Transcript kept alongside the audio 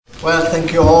Well,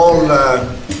 thank you all.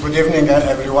 Good evening,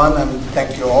 everyone, and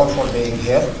thank you all for being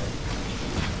here.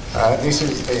 This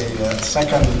is the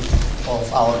second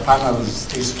of our panels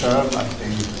this term at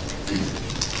the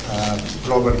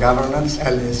Global Governance,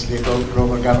 LSD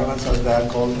Global Governance as they are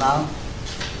called now.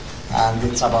 And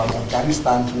it's about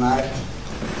Afghanistan tonight.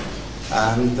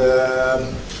 And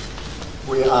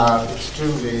we are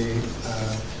extremely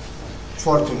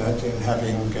fortunate in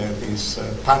having this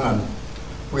panel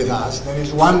with us. There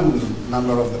is one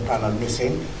member of the panel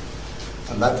missing,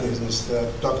 and that is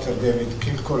Mr. Dr. David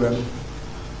Kilcullen,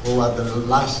 who at the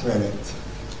last minute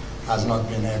has not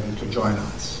been able to join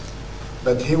us.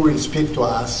 But he will speak to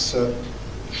us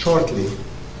shortly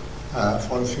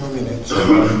for a few minutes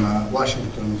from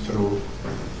Washington through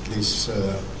this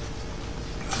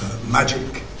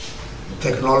magic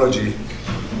technology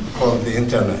called the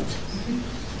internet.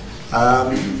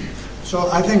 So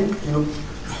I think,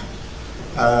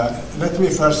 let me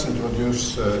first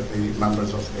introduce the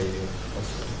members of the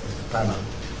panel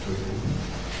to you.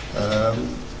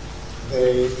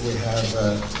 We have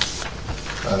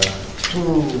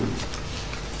two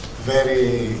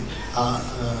very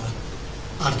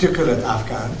articulate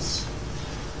Afghans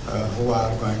who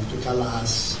are going to tell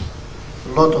us a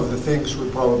lot of the things we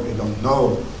probably don't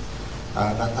know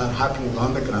that are happening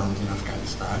on the ground in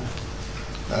Afghanistan.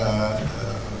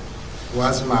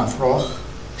 Wazhma Frogh,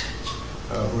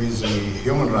 who is a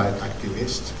human rights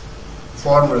activist,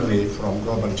 formerly from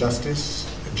Global Justice,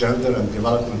 a gender and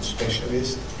development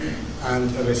specialist,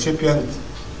 and a recipient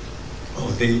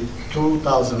of the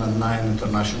 2009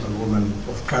 International Woman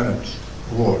of Courage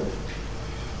Award.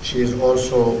 She is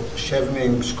also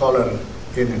Chevening Scholar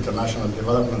in International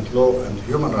Development Law and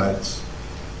Human Rights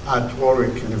at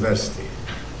Warwick University.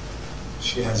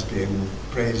 She has been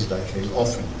praised, I think,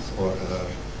 often for her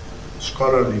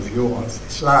scholarly view of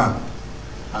Islam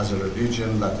as a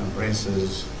religion that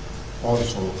embraces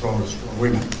also roles for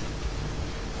women.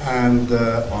 And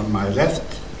on my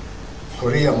left,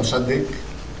 Horia Mosadiq,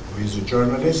 who is a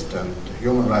journalist and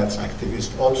human rights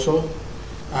activist also,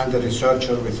 and a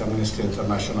researcher with Amnesty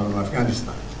International in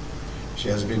Afghanistan. She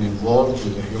has been involved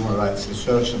with the Human Rights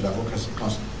Research and Advocacy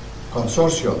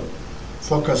Consortium,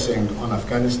 focusing on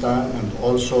Afghanistan and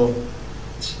also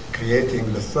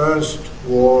creating the first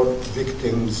war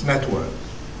victims network.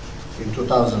 In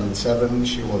 2007,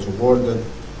 she was awarded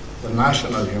the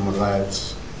National Human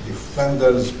Rights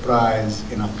Defenders Prize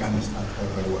in Afghanistan for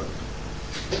her work.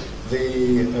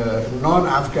 The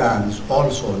non-Afghans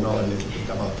also know a little bit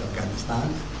about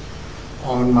Afghanistan.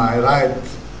 On my right,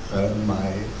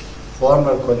 my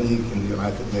former colleague in the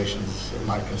United Nations,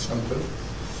 Michael Semple,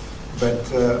 but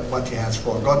what he has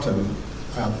forgotten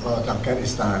about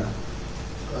Afghanistan,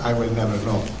 I will never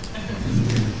know.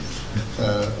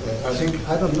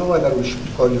 I don't know whether we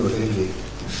should call you really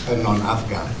a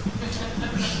non-Afghan.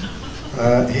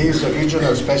 He is a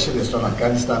regional specialist on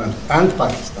Afghanistan and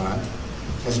Pakistan,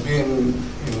 has been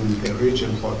in the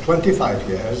region for 25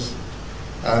 years,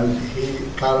 and he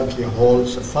currently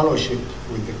holds a fellowship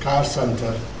with the Carr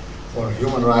Center for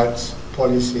Human Rights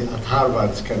Policy at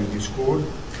Harvard's Kennedy School.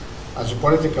 As a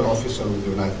political officer with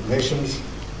the United Nations,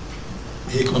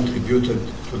 he contributed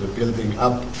to the building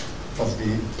up of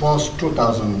the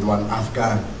post-2001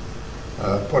 Afghan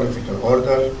political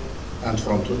order, and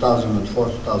from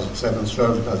 2004-2007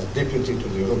 served as deputy to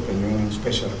the European Union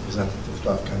Special Representative to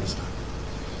Afghanistan.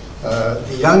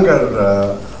 The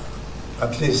younger,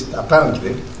 at least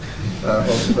apparently,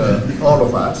 of all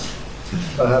of us,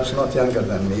 perhaps not younger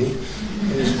than me,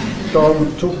 is Tom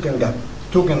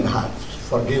Tugendhat.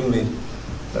 Forgive me,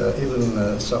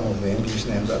 even some of the English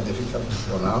names are difficult to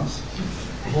pronounce,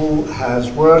 who has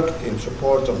worked in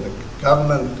support of the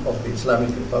government of the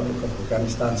Islamic Republic of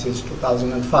Afghanistan since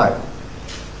 2005,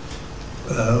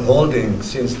 holding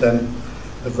since then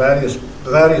the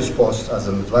various posts as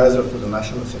an advisor to the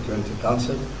National Security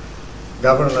Council, the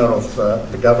governor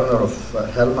of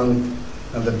Helmand,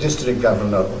 and the district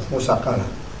governor of Musa Qala.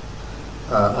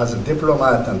 As a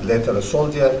diplomat and later a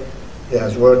soldier, he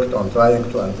has worked on trying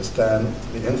to understand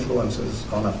the influences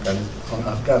on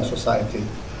Afghan society,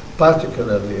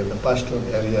 particularly in the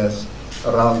Pashtun areas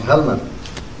around Helmand.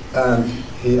 And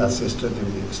he assisted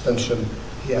in the extension,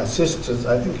 he assisted,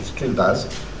 I think he still does,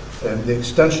 in the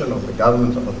extension of the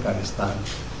government of Afghanistan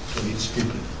to its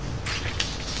people.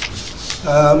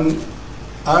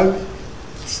 I'll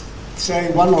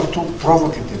say one or two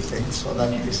provocative things so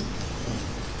that these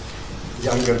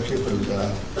younger people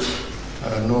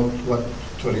know what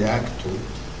to react to.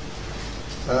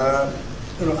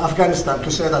 Afghanistan, to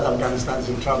say that Afghanistan is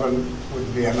in trouble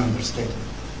would be an understatement.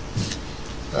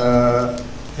 I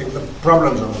think the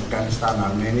problems of Afghanistan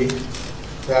are many.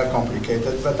 They are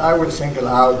complicated, but I will single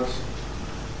out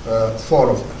four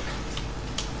of them.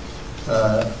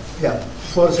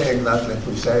 Before saying that, let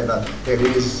me say that there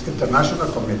is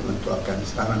international commitment to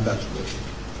Afghanistan, and that's good.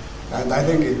 And I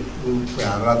think we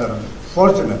are rather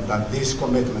fortunate that this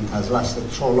commitment has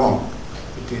lasted so long,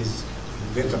 because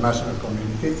the international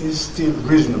community is still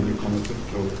reasonably committed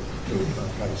to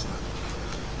Afghanistan.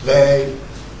 They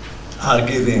are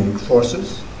giving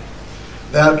forces,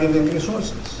 they are giving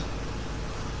resources.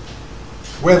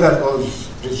 Whether those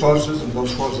resources and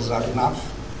those forces are enough,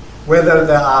 whether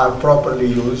they are properly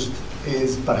used,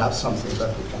 is perhaps something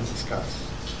that we can discuss.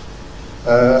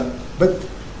 But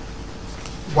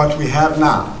what we have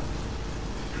now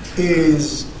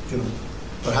is,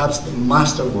 perhaps the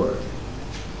master word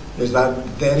is that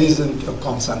there isn't a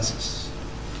consensus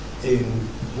in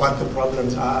what the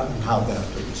problems are and how they are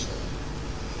to be solved.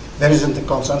 There isn't a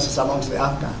consensus amongst the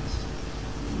Afghans.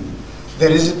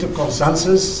 There isn't a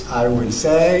consensus, I will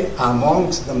say,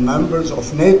 amongst the members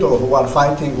of NATO who are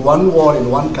fighting one war in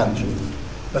one country,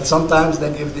 but sometimes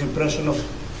they give the impression of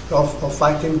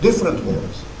fighting different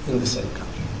wars in the same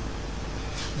country.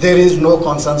 There is no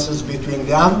consensus between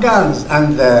the Afghans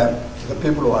and the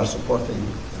people who are supporting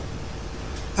them.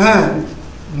 And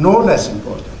no less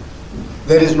important,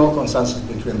 there is no consensus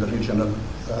between the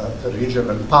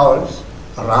regional powers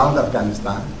around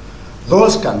Afghanistan,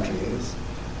 those countries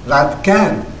that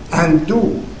can and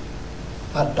do,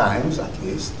 at times at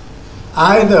least,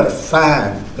 either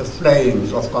fan the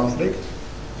flames of conflict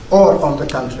or, on the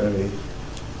contrary,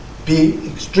 be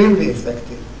extremely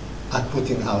effective at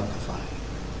putting out the fire.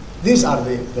 These are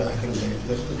the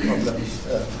problems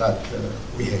that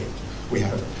we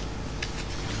have.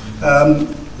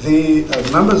 The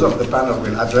members of the panel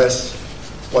will address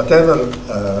whatever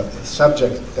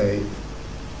subject they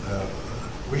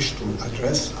wish to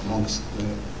address amongst the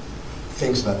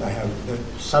things that I have, the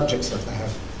subjects that I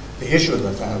have, the issues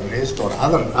that I have raised, or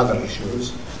other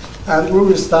issues. And we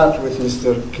will start with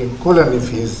Mr. Kilcullen if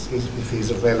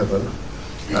he's available,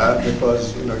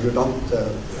 because you don't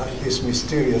this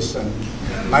mysterious and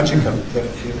magical.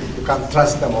 You can't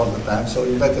trust them all the time, so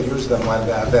you better use them while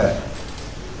they are there.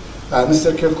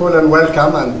 Mr. Kilcullen,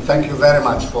 welcome, and thank you very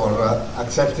much for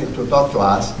accepting to talk to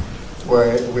us.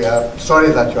 We are sorry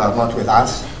that you are not with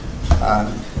us, and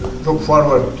look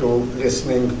forward to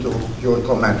listening to your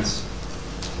comments.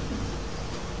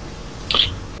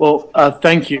 Well,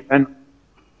 thank you, and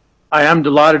I am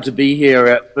delighted to be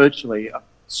here virtually.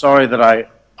 Sorry that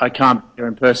I can't be here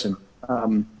in person.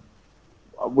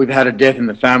 We've had a death in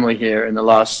the family here in the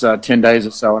last 10 days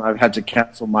or so, and I've had to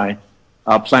cancel my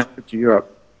planned trip to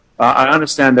Europe. I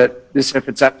understand that this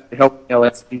effort's actually helping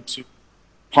LSE to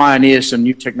pioneer some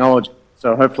new technology,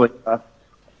 so hopefully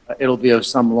it'll be of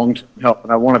some long-term help.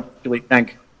 And I want to really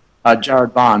thank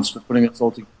Jared Barnes for putting this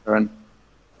all together, and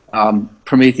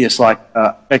Prometheus-like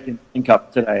effective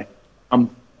link-up today. I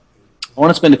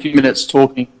want to spend a few minutes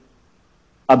talking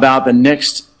about the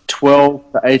next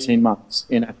 12 to 18 months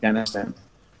in Afghanistan,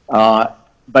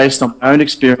 based on my own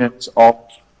experience of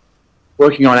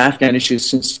working on Afghan issues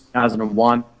since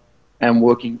 2001 and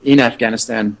working in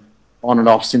Afghanistan on and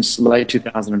off since late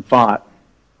 2005.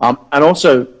 And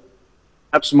also,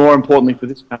 perhaps more importantly for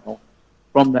this panel,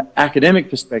 from the academic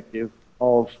perspective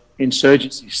of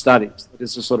insurgency studies. That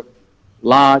is a sort of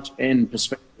large end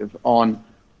perspective on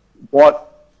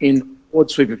what, in broad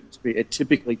sweep of history, it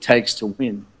typically takes to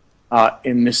win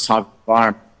in this type of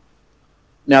environment.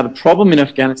 Now, the problem in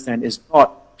Afghanistan is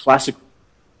not classical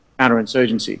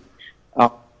counterinsurgency.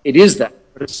 It is that,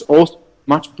 but it's also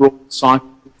much broader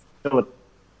cycle.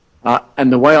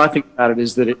 And the way I think about it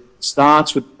is that it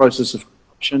starts with the process of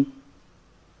corruption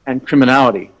and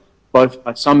criminality, both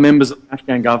by some members of the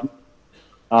Afghan government,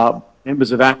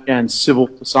 members of Afghan civil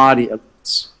society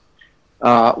elites,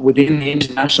 within the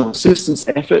international assistance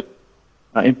effort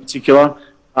in particular,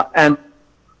 and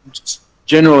just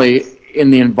generally in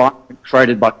the environment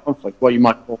created by conflict, what you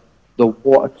might call the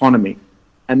war economy.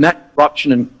 And that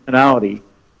corruption and criminality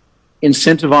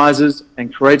incentivizes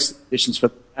and creates the conditions for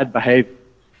bad behavior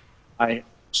by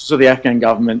the Afghan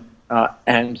government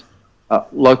and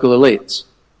local elites.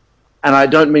 And I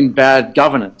don't mean bad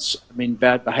governance, I mean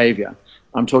bad behavior.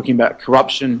 I'm talking about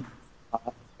corruption,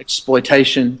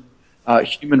 exploitation,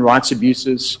 human rights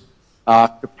abuses,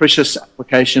 capricious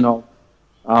application of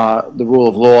the rule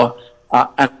of law, and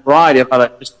a variety of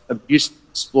other just abusive,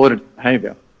 exploitative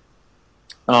behavior.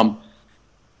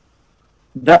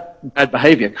 That bad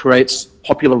behavior creates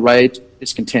popular rage,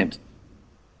 discontent.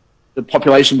 The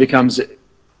population becomes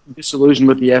disillusioned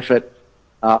with the effort.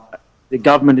 The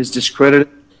government is discredited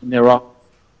in their eyes.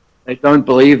 They don't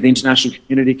believe the international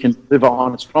community can deliver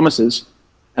on its promises,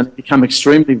 and they become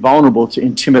extremely vulnerable to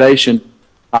intimidation,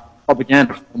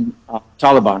 propaganda from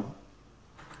Taliban.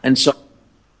 And so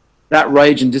that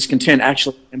rage and discontent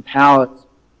actually empowers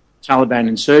Taliban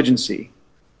insurgency.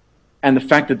 And the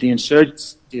fact that the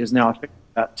insurgency is now affecting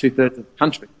about 2/3 of the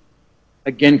country,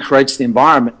 again, creates the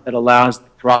environment that allows the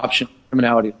corruption and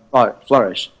criminality to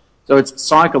flourish. So it's a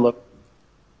cycle of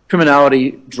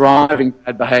criminality driving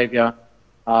bad behaviour,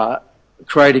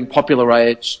 creating popular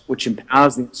rage, which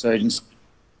empowers the insurgency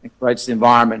and creates the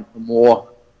environment for more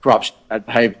corruption and bad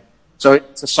behaviour. So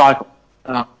it's a cycle.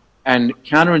 And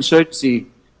counterinsurgency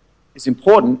is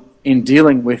important in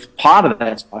dealing with part of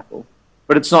that cycle,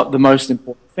 but it's not the most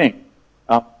important thing.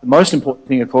 The most important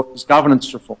thing, of course, is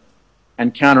governance reform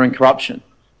and countering corruption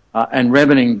and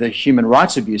remedying the human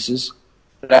rights abuses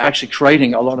that are actually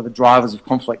creating a lot of the drivers of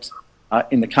conflict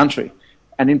in the country,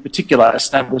 and in particular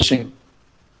establishing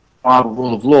the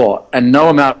rule of law. And no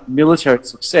amount of military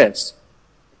success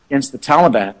against the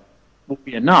Taliban will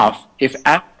be enough if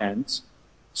Afghans,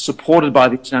 supported by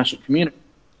the international community,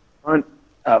 don't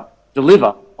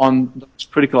deliver on those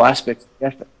critical aspects of the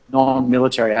effort,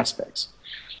 non-military aspects.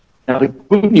 Now, the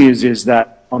good news is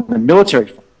that on the military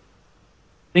front,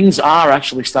 things are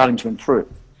actually starting to improve.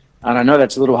 And I know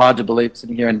that's a little hard to believe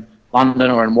sitting here in London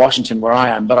or in Washington where I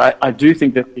am, but I do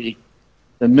think that the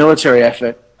military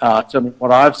effort, certainly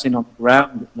what I've seen on the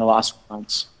ground in the last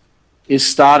months, is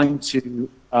starting to,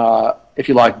 if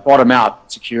you like, bottom out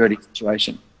the security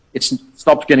situation. It's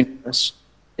stopped getting worse.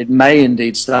 It may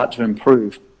indeed start to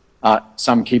improve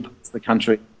some key parts of the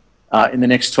country in the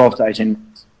next 12 to 18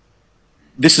 months.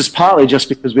 This is partly just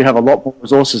because we have a lot more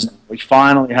resources now. We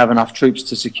finally have enough troops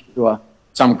to secure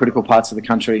some critical parts of the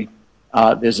country.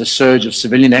 There's a surge of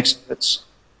civilian experts.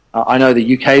 I know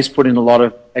the UK's put in a lot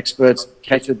of experts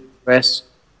catered to the US.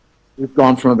 We've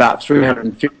gone from about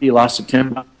 350 last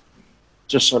September,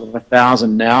 just sort of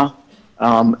 1,000 now.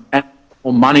 And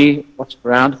more money, what's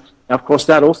around. Now, of course,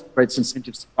 that also creates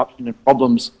incentives to corruption and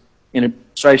problems in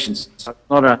administrations. So it's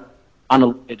not an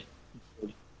unallocated.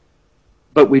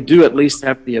 But we do at least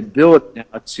have the ability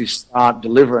now to start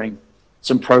delivering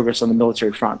some progress on the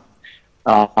military front.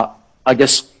 I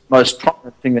guess the most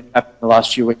prominent thing that happened in the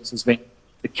last few weeks has been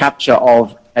the capture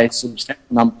of a substantial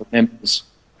number of members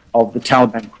of the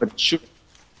Taliban credit shooting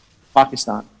in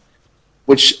Pakistan,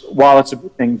 which, while it's a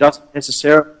good thing, doesn't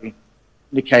necessarily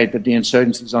indicate that the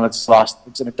insurgency is on its last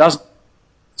legs, and it doesn't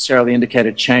necessarily indicate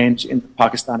a change in the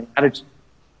Pakistani attitude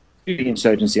to the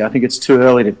insurgency. I think it's too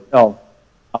early to tell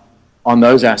on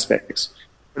those aspects,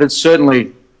 but it's certainly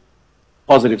a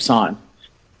positive sign.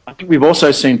 I think we've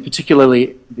also seen,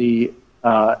 particularly the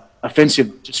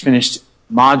offensive just finished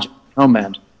Marj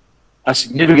Helmand, a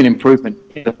significant improvement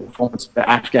in the performance of the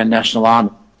Afghan National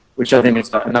Army, which I think is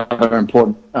another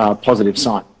important positive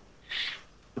sign.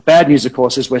 The bad news, of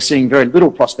course, is we're seeing very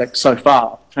little prospect so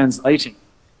far of translating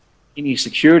any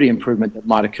security improvement that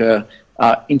might occur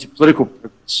into political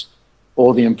progress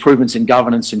or the improvements in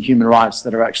governance and human rights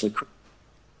that are actually critical.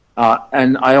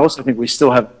 And I also think we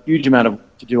still have a huge amount of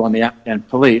work to do on the Afghan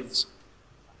police,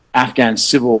 Afghan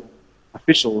civil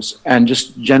officials, and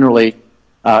just generally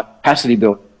capacity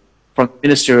building from the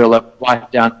ministerial level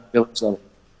right down to the village level.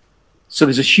 So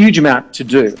there's a huge amount to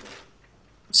do.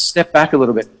 Step back a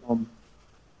little bit from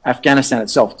Afghanistan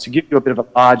itself to give you a bit of a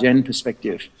large end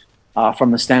perspective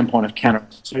from the standpoint of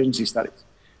counterinsurgency studies.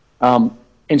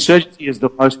 Insurgency is the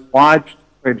most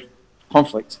widespread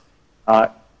conflict,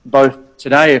 both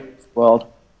today in the world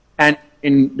and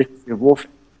in the history of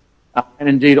warfare. And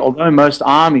indeed, although most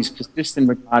armies persist in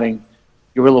regarding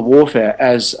guerrilla warfare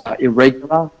as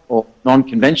irregular or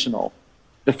non-conventional,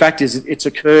 the fact is it's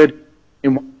occurred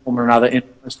in one form or another in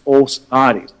almost all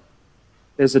societies.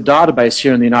 There's a database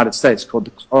here in the United States called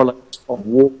the Correlates of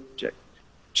War Project,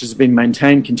 which has been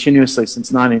maintained continuously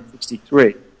since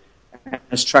 1963 and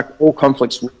has tracked all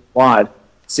conflicts worldwide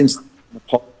since the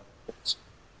Apollo Wars.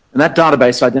 And that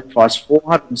database identifies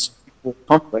 464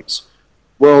 conflicts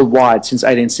worldwide since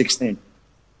 1816,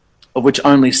 of which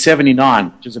only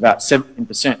 79, which is about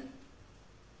 17%,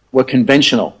 were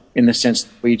conventional in the sense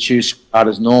that we choose to regard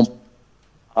as normal,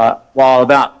 while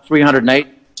about 308,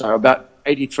 so about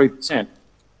 83%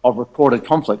 of recorded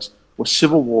conflicts were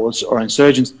civil wars or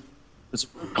insurgencies. It's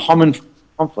a common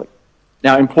conflict.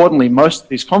 Now, importantly, most of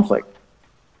these conflicts,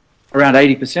 around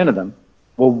 80% of them,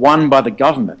 were won by the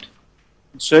government.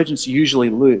 Insurgents usually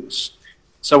lose.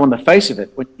 So on the face of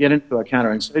it, when you get into a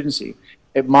counterinsurgency,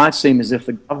 it might seem as if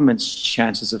the government's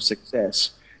chances of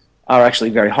success are actually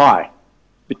very high.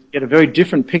 But you get a very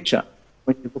different picture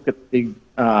when you look at the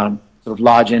sort of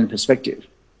large end perspective.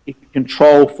 If you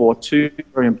control for two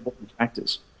very important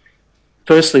factors.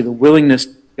 Firstly, the willingness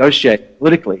to negotiate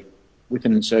politically with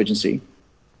an insurgency.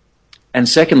 And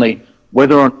secondly,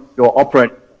 whether or not you're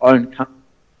operating your own country.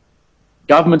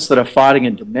 Governments that are fighting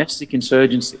a domestic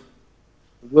insurgency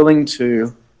are willing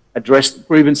to address the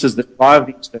grievances that drive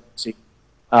the insurgency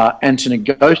and to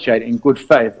negotiate in good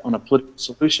faith on a political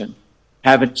solution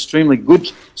have an extremely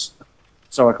good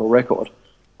historical record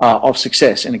of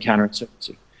success in a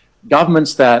counterinsurgency.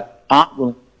 Governments that aren't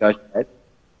willing to negotiate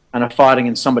and are fighting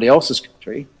in somebody else's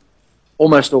country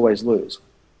almost always lose.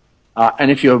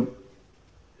 And if you're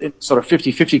in sort of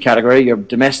 50-50 category, you're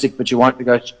domestic but you won't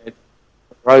negotiate, if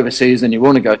you're overseas and you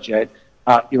will negotiate,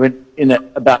 you're in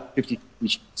about 50%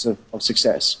 chance of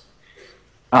success.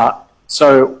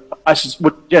 So I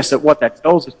would suggest that what that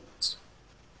tells us is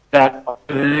that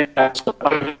it's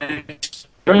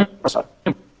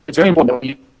very important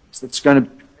that it's going to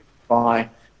be by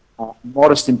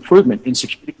modest improvement in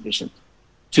security conditions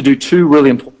to do two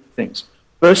really important things.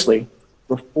 Firstly,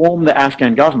 reform the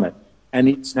Afghan government and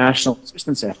the international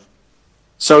assistance effort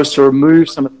so as to remove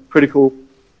some of the critical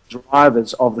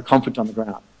drivers of the conflict on the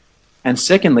ground. And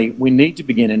secondly, we need to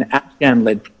begin an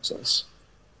Afghan-led process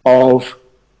of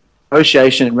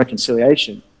negotiation and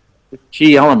reconciliation with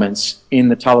key elements in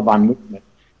the Taliban movement.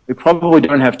 We probably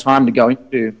don't have time to go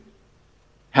into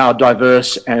how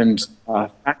diverse and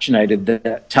factionated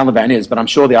the Taliban is, but I'm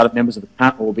sure the other members of the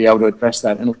panel will be able to address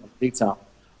that in a lot of detail.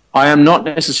 I am not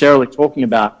necessarily talking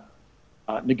about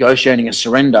negotiating a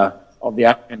surrender of the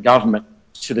Afghan government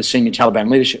to the senior Taliban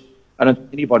leadership. I don't think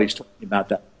anybody's talking about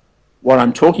that. What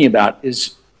I'm talking about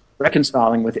is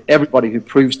reconciling with everybody who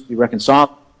proves to be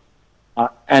reconcilable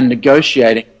and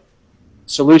negotiating a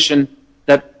solution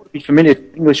that would be familiar to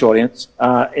the English audience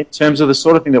in terms of the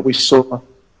sort of thing that we saw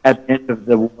at the end of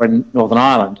the war in Northern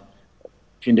Ireland,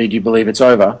 if indeed you believe it's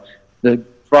over, the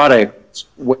Friday Accords,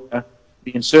 where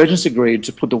the insurgents agreed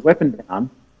to put the weapon down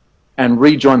and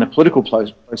rejoin the political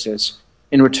process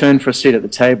in return for a seat at the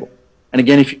table. And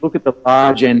again, if you look at the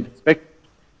large end perspective,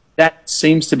 that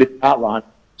seems to be the outline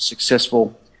of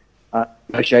successful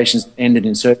negotiations that ended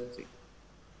insurgency.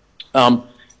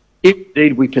 If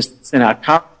indeed we persist in our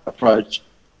current approach,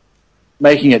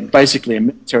 making it basically a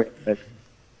military effort,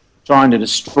 trying to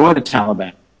destroy the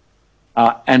Taliban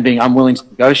and being unwilling to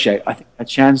negotiate, I think our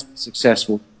chance of success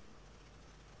will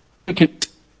be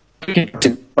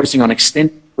focusing on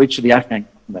extending the reach of the Afghan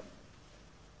government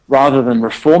rather than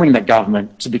reforming that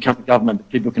government to become a government that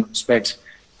people can respect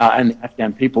and the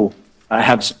Afghan people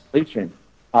have some belief in,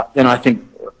 then I think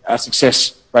our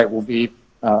success rate will be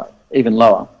even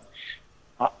lower.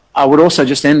 I would also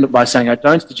just end by saying I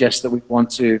don't suggest that we want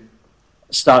to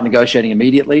start negotiating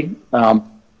immediately.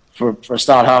 For a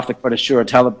start, half the Quetta Shura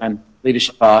Taliban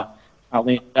leadership are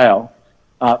currently in jail.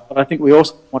 But I think we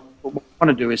also what we want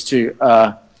to do is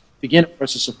to begin a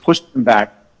process of pushing them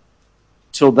back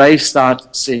till they start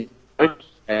to see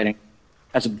negotiating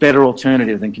as a better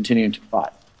alternative than continuing to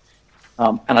fight.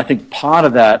 And I think part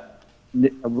of that,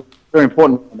 a very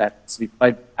important one of that, is to be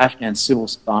played by Afghan civil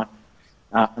society.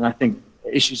 And I think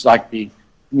issues like the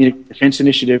Community Defence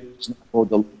Initiative, which is now called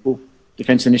the Local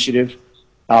Defence Initiative,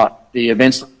 the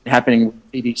events happening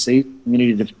with EDC,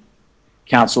 Community Defence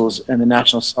Councils, and the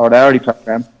National Solidarity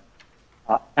Program,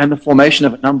 and the formation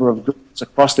of a number of groups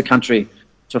across the country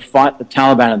to fight the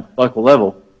Taliban at the local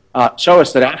level, show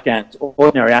us that Afghans,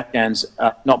 ordinary Afghans,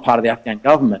 not part of the Afghan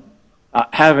government,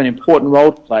 have an important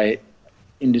role to play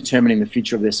in determining the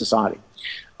future of their society.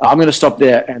 I'm going to stop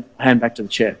there and hand back to the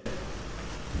chair.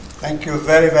 Thank you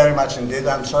very, very much indeed.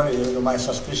 I'm sorry, my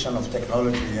suspicion of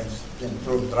technology has been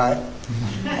proved right.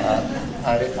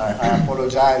 I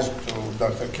apologize to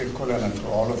Dr. Kilcullen and to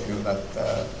all of you that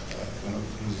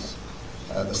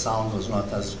the sound was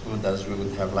not as good as we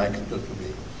would have liked it to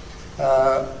be.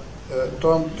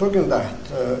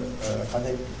 Tugendhat, I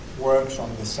think, works on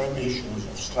the same issues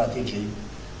of strategy,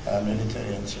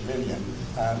 military and civilian,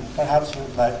 and perhaps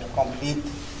we'd like to complete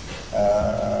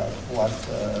what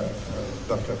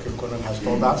Dr. Kilcullen has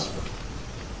told us.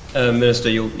 Minister,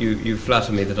 you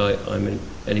flatter me that I'm in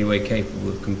any way capable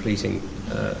of completing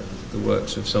the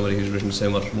works of somebody who's written so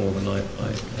much more than I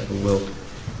ever will.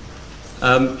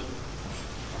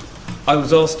 I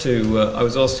was asked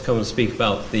to come and speak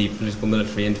about the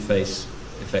political-military interface,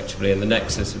 effectively, and the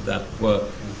nexus of that work.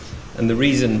 And the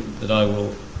reason that I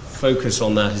will focus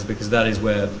on that is because that is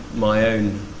where my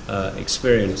own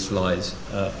experience lies.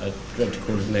 I dread to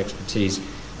call it an expertise,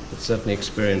 but certainly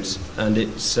experience. And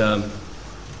it's an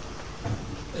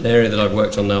area that I've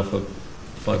worked on now for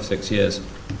 5 or 6 years.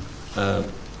 I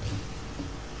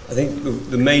think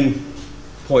the main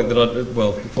point that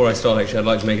before I start, actually, I'd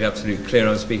like to make it absolutely clear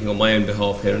I'm speaking on my own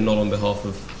behalf here and not on behalf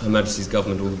of Her Majesty's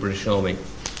Government or the British Army.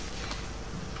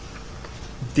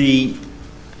 The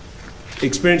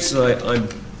experiences I'm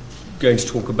going to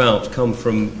talk about come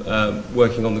from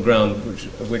working on the ground,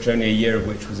 which only a year of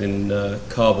which was in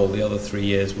Kabul. The other 3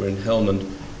 years were in Helmand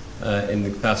in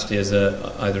the capacity as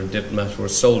either a diplomat or a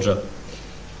soldier.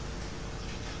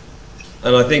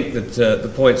 And I think that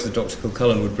the points that Dr.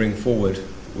 Kilcullen would bring forward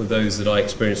were those that I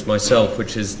experienced myself,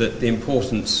 which is that the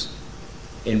importance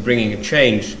in bringing a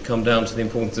change come down to the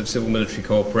importance of civil-military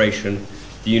cooperation,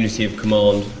 the unity of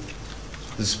command,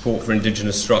 the support for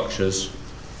indigenous structures,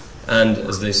 and,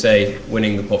 as they say,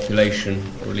 winning the population,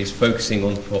 or at least focusing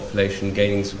on the population,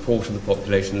 gaining support of the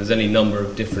population. There's any number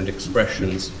of different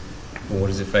expressions for what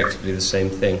is effectively the same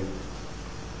thing.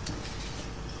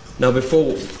 Now,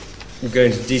 before we go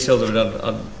into details of it,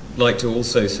 I'd like to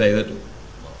also say that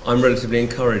I'm relatively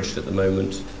encouraged at the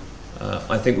moment.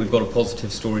 I think we've got a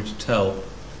positive story to tell.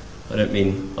 I don't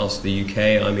mean us, the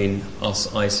UK, I mean us,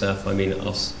 ISAF, I mean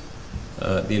us,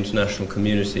 the international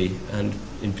community, and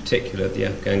in particular the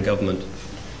Afghan government.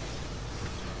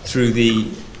 Through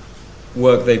the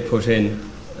work they put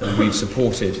in and we've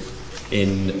supported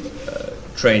in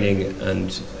training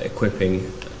and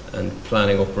equipping and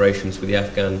planning operations with the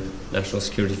Afghan National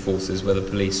Security Forces, whether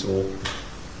police or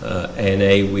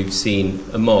ANA, we've seen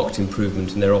a marked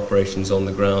improvement in their operations on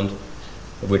the ground,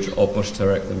 of which Op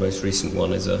Mushtarak, the most recent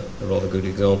one, is a rather good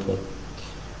example.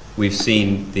 We've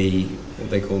seen what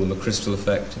they call the crystal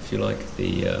effect, if you like,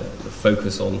 the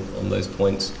focus on those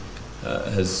points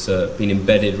has been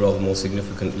embedded rather more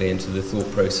significantly into the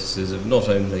thought processes of not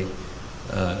only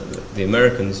the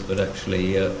Americans, but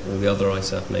actually all the other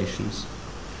ISAF nations.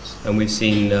 And we've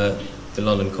seen the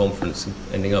London conference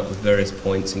ending up with various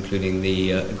points, including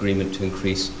the agreement to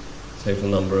increase the total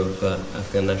number of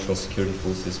Afghan National Security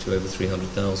Forces to over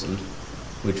 300,000,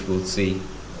 which will see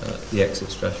the exit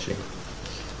strategy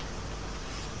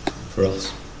for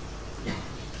us.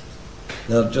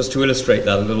 Now, just to illustrate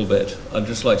that a little bit, I'd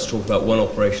just like to talk about one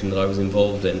operation that I was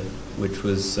involved in, which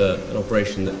was an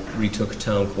operation that retook a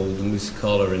town called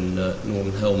Musakala in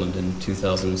northern Helmand in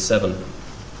 2007.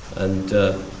 And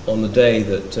on the day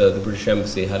that the British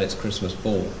Embassy had its Christmas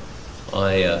ball,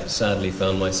 I sadly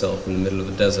found myself in the middle of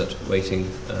a desert waiting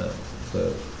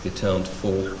for the town to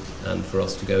fall and for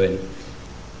us to go in.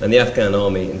 And the Afghan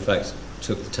army, in fact,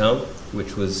 took the town,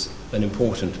 which was an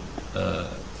important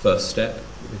first step,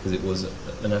 because it was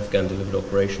an Afghan-delivered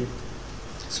operation,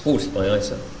 supported by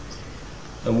ISAF.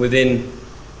 And within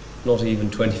not even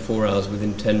 24 hours,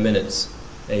 within 10 minutes,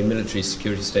 a military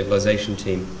security stabilization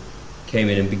team came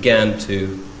in and began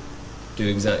to do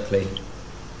exactly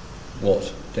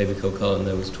what David Kilcullen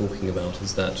there was talking about,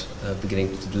 is that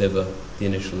beginning to deliver the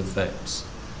initial effects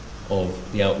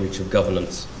of the outreach of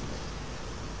governance.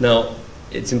 Now,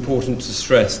 it's important to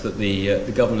stress that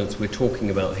the governance we're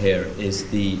talking about here is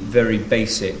the very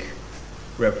basic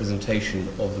representation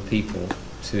of the people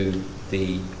to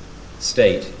the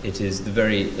state. It is the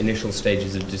very initial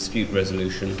stages of dispute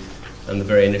resolution and the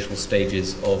very initial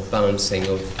stages of balancing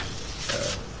of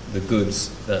the goods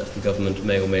that the government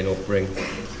may or may not bring.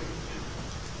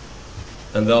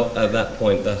 And at that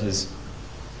point, that is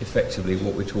effectively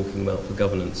what we're talking about for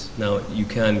governance. Now, you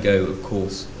can go, of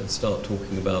course, and start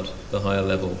talking about the higher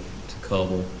level to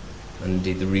Kabul and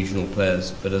indeed the regional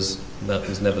players, but as that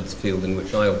was never the field in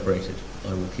which I operated,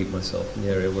 I will keep myself in the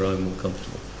area where I'm more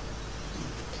comfortable.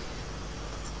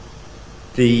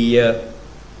 The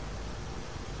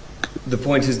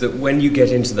point is that when you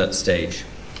get into that stage,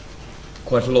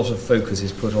 quite a lot of focus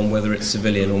is put on whether it's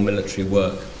civilian or military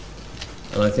work.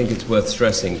 And I think it's worth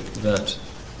stressing that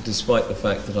despite the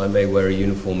fact that I may wear a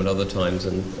uniform at other times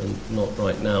and not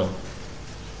right now,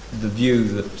 the view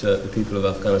that the people of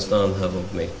Afghanistan have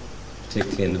of me,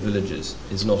 particularly in the villages,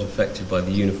 is not affected by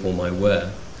the uniform I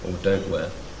wear or don't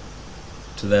wear.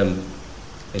 To them,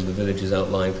 in the villages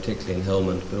outlying, particularly in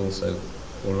Helmand, but also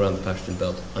all around the Pashtun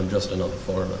belt, I'm just another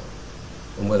foreigner.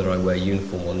 And whether I wear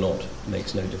uniform or not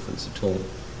makes no difference at all.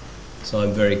 So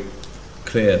I'm very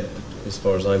clear, as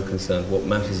far as I'm concerned, what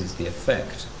matters is the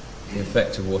effect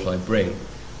of what I bring,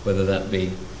 whether that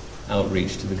be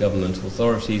outreach to the government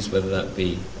authorities, whether that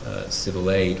be civil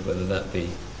aid, whether that be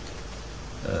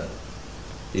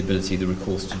the ability, the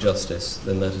recourse to justice,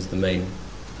 then that is the main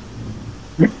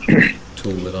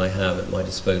tool that I have at my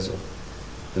disposal.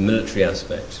 The military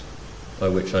aspect, by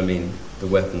which I mean the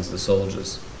weapons, the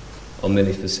soldiers, are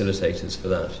merely facilitators for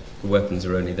that. The weapons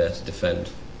are only there to defend,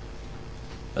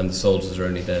 and the soldiers are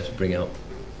only there to bring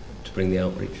the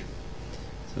outreach.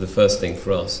 So the first thing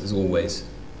for us is always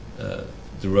the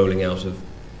rolling out of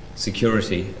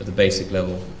security at the basic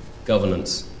level,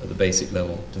 governance at the basic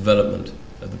level, development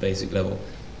at the basic level,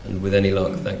 and with any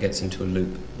luck that gets into a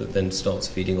loop that then starts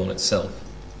feeding on itself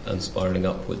and spiralling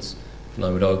upwards. And I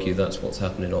would argue that's what's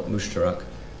happened in Op Mushtarak,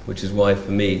 which is why,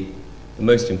 for me, the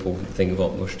most important thing of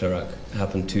Op Mushtarak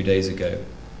happened 2 days ago,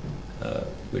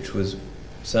 which was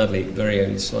sadly only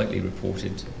very slightly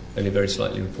reported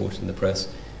in the press,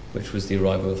 which was the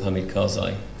arrival of Hamid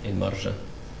Karzai in Marja.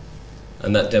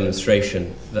 And that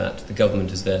demonstration that the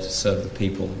government is there to serve the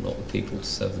people, not the people to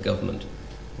serve the government,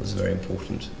 was a very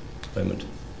important moment.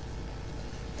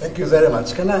 Thank you very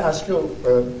much. Can I ask you,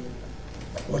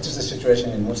 what is the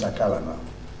situation in Musa Kala now?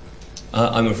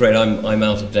 I'm afraid I'm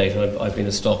out of date. I've been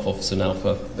a staff officer now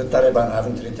for... The Taliban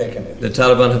haven't retaken it? The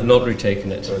Taliban have not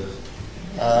retaken it.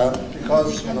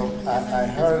 Because, I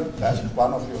heard that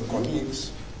one of your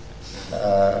colleagues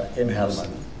in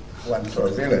Helmand went to a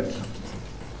village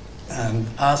and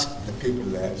asked the people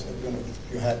there, said,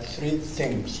 if you had 3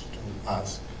 things to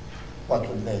ask, what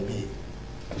would they be?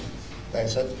 They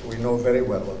said, we know very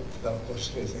well what those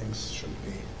 3 things should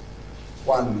be.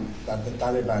 1, that the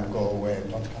Taliban go away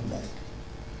and don't come back.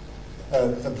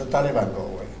 That the Taliban go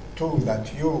away. 2,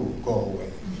 that you go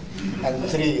away. And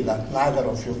 3, that neither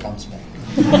of you comes back.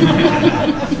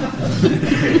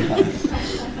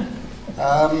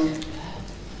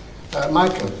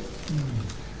 Michael,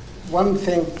 one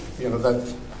thing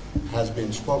that has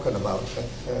been spoken about,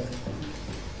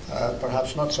 but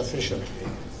perhaps not sufficiently,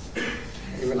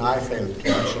 even I failed to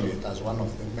mention it as one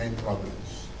of the main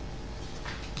problems.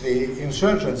 The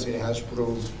insurgency has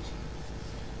proved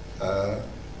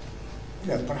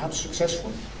perhaps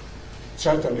successful,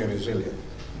 certainly resilient,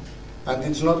 and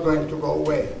it's not going to go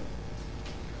away.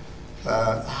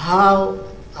 How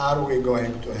are we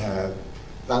going to have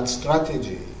that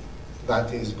strategy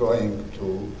that is going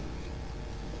to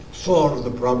solve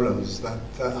the problems that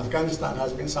Afghanistan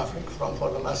has been suffering from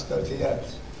for the last 30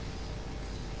 years?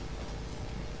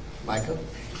 Michael?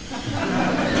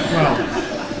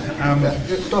 Well,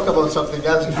 you talk about something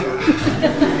else if you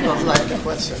don't like the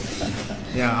question.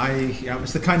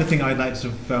 It's the kind of thing I'd like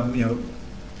to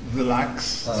relax,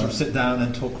 sort of sit down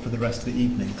and talk for the rest of the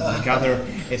evening. I gather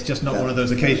it's just not one of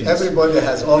those occasions. Everybody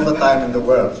has all the time in the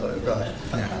world, so go ahead.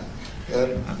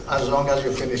 As long as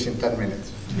you finish in 10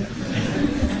 minutes.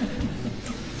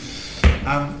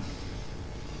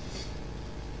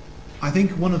 I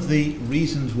think one of the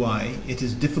reasons why it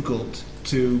is difficult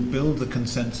to build the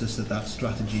consensus that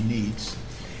strategy needs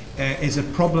is a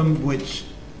problem which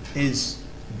is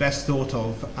best thought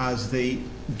of as the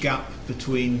gap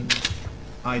between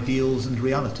ideals and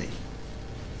reality.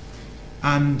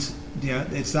 And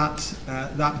it's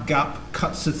that gap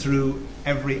cuts through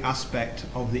every aspect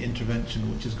of the intervention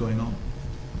which is going on.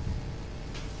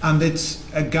 And it's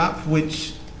a gap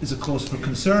which is a cause for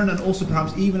concern and also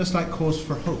perhaps even a slight cause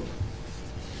for hope.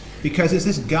 Because it's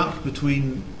this gap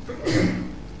between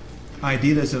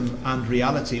idealism and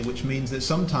reality which means that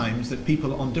sometimes that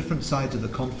people on different sides of the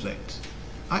conflict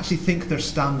actually think they're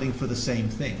standing for the same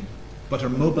thing, but are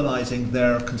mobilizing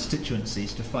their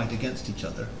constituencies to fight against each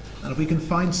other. And if we can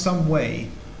find some way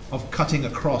of cutting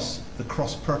across the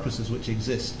cross purposes which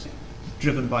exist,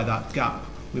 driven by that gap,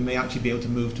 we may actually be able to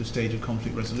move to a stage of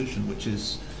conflict resolution, which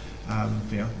is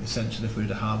essential if we were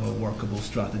to have a workable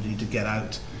strategy to get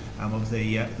out of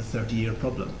the 30-year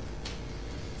problem.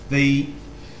 The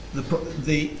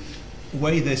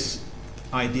way this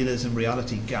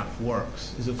idealism-reality gap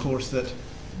works is, of course, that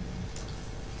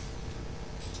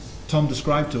Tom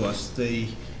described to us the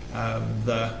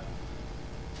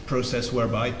process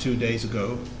whereby 2 days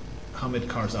ago Hamid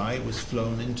Karzai was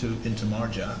flown into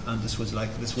Marja, and this was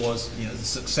the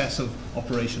success of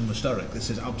Operation Mushtarak. This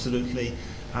is absolutely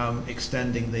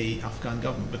extending the Afghan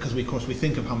government, because we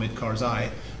think of Hamid Karzai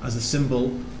as a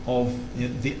symbol of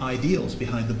the ideals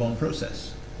behind the Bonn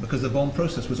process, because the Bonn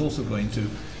process was also going to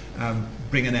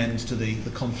bring an end to the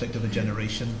conflict of a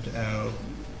generation,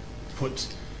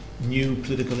 put new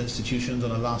political institutions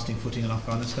on a lasting footing in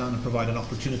Afghanistan, and provide an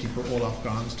opportunity for all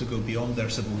Afghans to go beyond their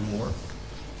civil war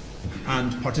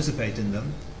and participate in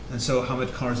them. And so Hamid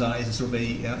Karzai is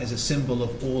is a symbol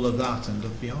of all of that, and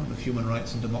of human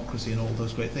rights and democracy and all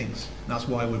those great things. And that's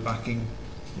why we're backing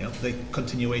the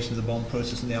continuation of the Bonn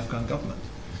process in the Afghan government.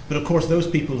 But of course, those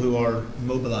people who are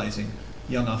mobilizing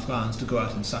young Afghans to go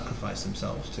out and sacrifice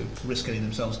themselves, to risk getting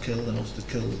themselves killed and also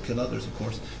to kill others, of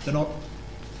course, they're not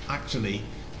actually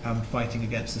fighting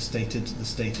against the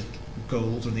stated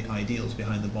goals or the ideals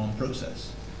behind the Bonn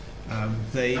process.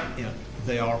 They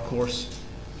are, of course,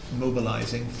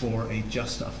 mobilizing for a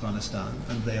just Afghanistan,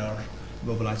 and they are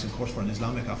mobilizing, of course, for an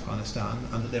Islamic Afghanistan,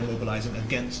 and that they're mobilizing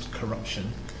against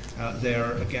corruption.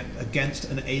 They're against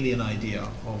an alien idea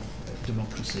of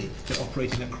democracy. They're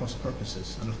operating at cross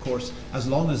purposes. And of course, as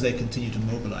long as they continue to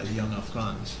mobilize young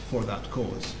Afghans for that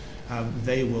cause,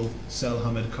 they will sell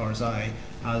Hamid Karzai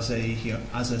as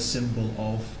a symbol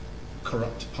of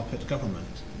corrupt puppet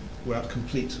government, without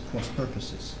complete cross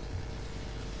purposes.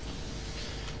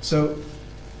 So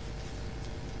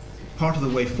part of the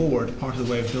way forward, part of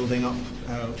the way of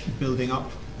building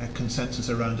up a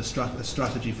consensus around a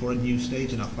strategy for a new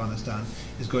stage in Afghanistan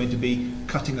is going to be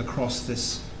cutting across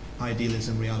this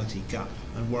idealism-reality gap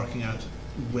and working out,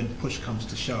 when push comes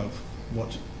to shove,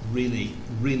 what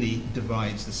really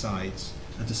divides the sides,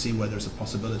 and to see whether there's a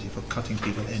possibility for cutting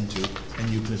people into a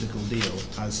new political deal,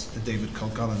 as David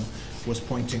Kilcullen was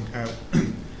pointing out,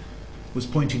 was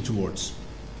pointing towards.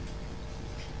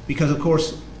 Because, of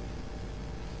course,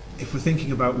 if we're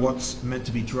thinking about what's meant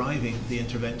to be driving the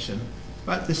intervention,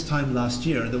 about this time last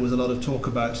year there was a lot of talk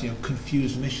about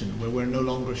confused mission, where we're no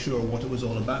longer sure what it was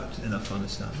all about in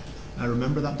Afghanistan. I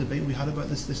remember that debate we had about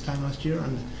this time last year,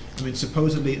 and I mean,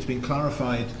 supposedly it's been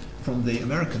clarified from the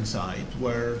American side,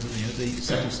 where the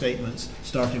set of statements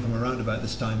starting from around about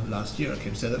this time last year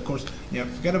came to say that, of course,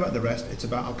 forget about the rest, it's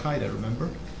about Al-Qaeda, remember?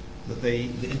 That the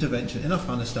intervention in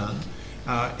Afghanistan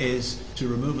is to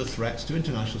remove a threat to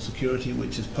international security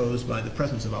which is posed by the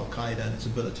presence of Al-Qaeda and its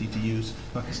ability to use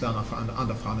Pakistan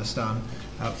and Afghanistan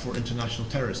for international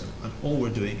terrorism. And all we're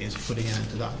doing is putting an end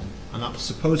to that. And that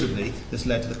supposedly, this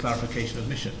led to the clarification of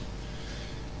mission.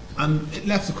 And it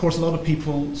left, of course, a lot of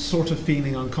people sort of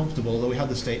feeling uncomfortable, although we had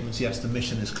the statements, yes, the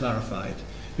mission is clarified.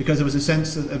 Because there was a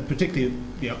sense, that, particularly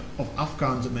of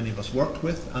Afghans that many of us worked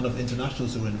with, and of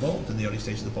internationals who were involved in the early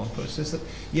stages of the Bonn process, that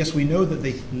yes, we know that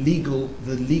the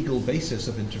legal basis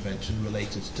of intervention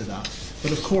related to that,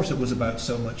 but of course it was about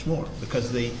so much more,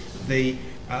 because the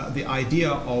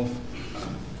idea of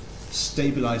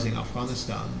stabilizing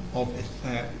Afghanistan, of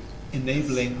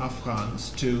enabling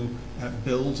Afghans to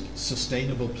build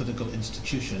sustainable political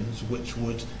institutions which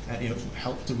would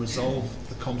help to resolve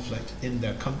the conflict in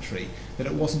their country, that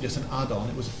it wasn't just an add-on,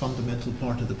 it was a fundamental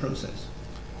part of the process.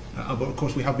 But of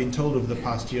course we have been told over the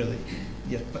past year that,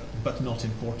 yes, but not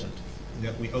important,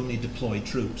 that we only deploy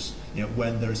troops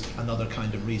when there's another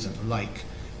kind of reason, like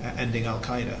ending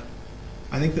Al-Qaeda.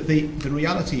 I think that the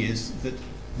reality is that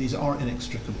these are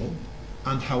inextricable.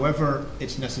 And however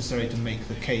it's necessary to make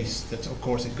the case that, of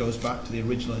course, it goes back to the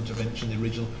original intervention, the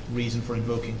original reason for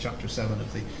invoking Chapter 7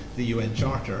 of the UN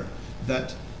Charter,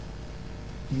 that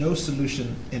no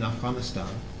solution in Afghanistan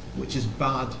which is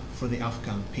bad for the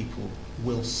Afghan people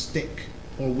will stick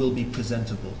or will be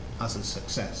presentable as a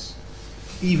success.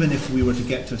 Even if we were to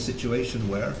get to a situation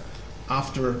where,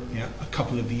 after a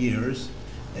couple of years,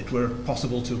 it were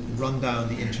possible to run down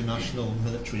the international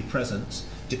military presence,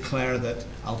 declare that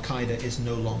Al-Qaeda is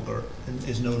no longer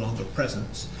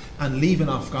present, and leave an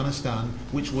Afghanistan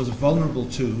which was vulnerable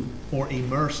to or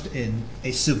immersed in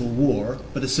a civil war,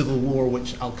 but a civil war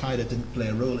which Al-Qaeda didn't play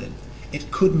a role in.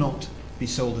 It could not be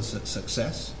sold as a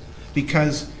success,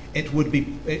 because it would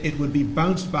be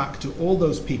bounced back to all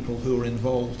those people who were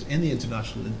involved in the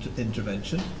international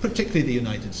intervention, particularly the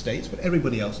United States, but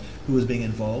everybody else who was being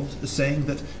involved, saying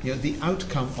that the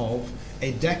outcome of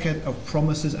a decade of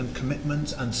promises and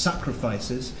commitments and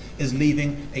sacrifices is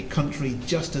leaving a country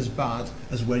just as bad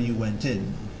as where you went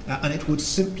in. And it would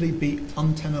simply be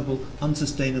untenable,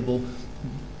 unsustainable.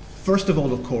 First of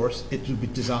all, of course, it would be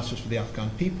disastrous for the Afghan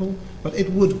people, but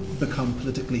it would become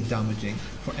politically damaging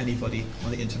for anybody on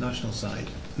the international side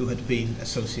who had been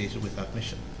associated with that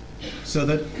mission. So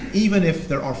that even if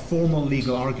there are formal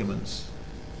legal arguments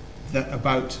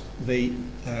about the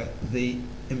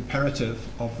imperative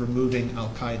of removing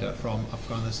Al-Qaeda from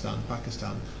Afghanistan,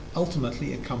 Pakistan,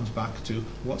 ultimately it comes back to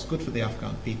what's good for the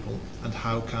Afghan people and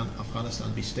how can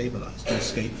Afghanistan be stabilized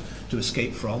to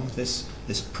escape from this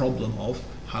problem of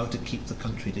how to keep the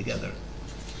country together.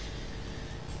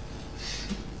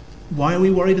 Why are we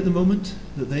worried at the moment?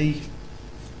 You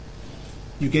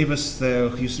gave us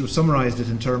you sort of summarized it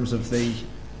in terms of the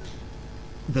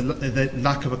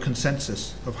lack of a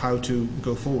consensus of how to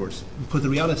go forward. But the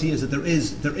reality is that there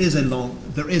is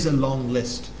a long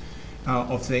list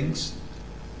of things.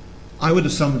 I would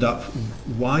have summed up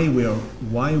why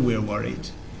we're worried,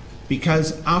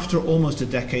 because after almost a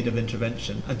decade of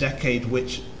intervention, a decade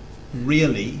which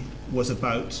really was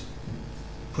about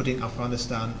putting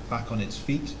Afghanistan back on its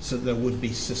feet so that there would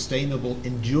be sustainable,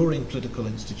 enduring political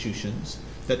institutions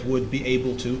that would be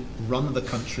able to run the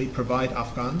country, provide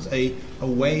Afghans a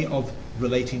way of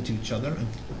relating to each other and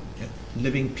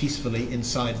living peacefully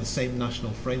inside the same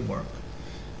national framework.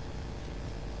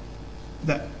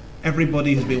 That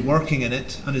everybody who's been working in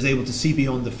it and is able to see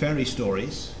beyond the fairy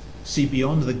stories, see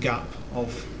beyond the gap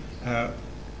of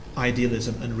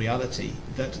idealism and reality,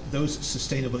 that those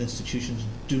sustainable institutions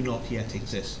do not yet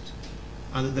exist.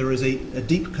 and that there is a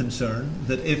deep concern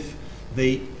that if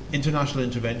the international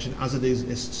intervention as it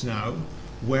exists now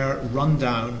were run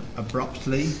down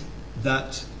abruptly,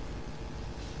 that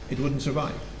it wouldn't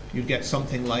survive. You'd get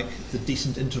something like the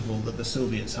decent interval that the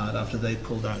Soviets had after they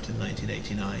pulled out in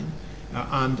 1989,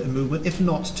 and a movement, if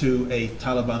not to a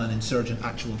Taliban and insurgent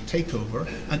actual takeover,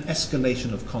 an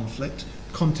escalation of conflict,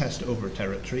 contest over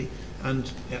territory,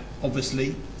 and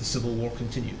obviously the civil war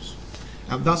continues.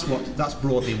 That's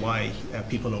broadly why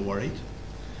people are worried.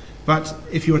 But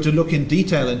if you were to look in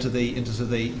detail into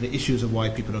the issues of why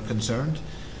people are concerned,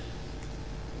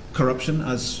 corruption,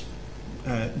 as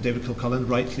David Kilcullen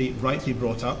rightly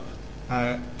brought up,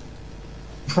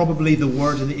 probably the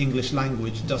word in the English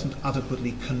language doesn't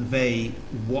adequately convey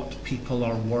what people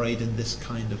are worried in this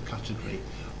kind of category.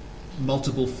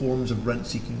 Multiple forms of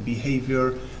rent-seeking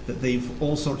behaviour, that they've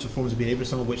all sorts of forms of behaviour,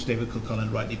 some of which David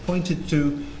Kilcullen rightly pointed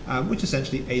to, which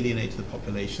essentially alienate the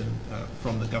population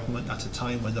from the government at a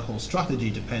time when the whole strategy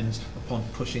depends upon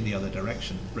pushing the other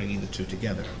direction, bringing the two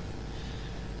together.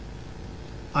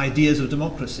 Ideas of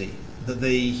democracy, that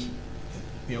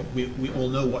we all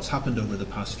know what's happened over the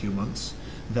past few months,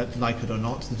 that, like it or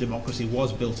not, the democracy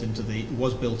was built into the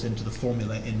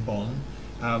formula in Bonn,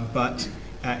 but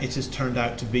it has turned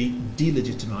out to be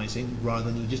delegitimizing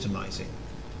rather than legitimizing.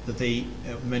 That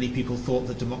many people thought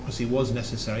that democracy was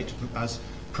necessary as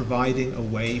providing a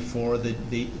way for the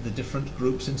different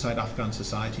groups inside Afghan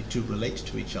society to relate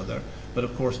to each other, but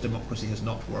of course democracy has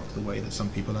not worked the way that some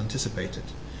people anticipated.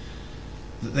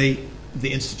 That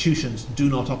the institutions do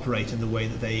not operate in the way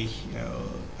that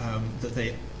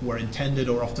they were intended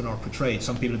or often are portrayed.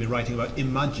 Some people have been writing about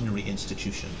imaginary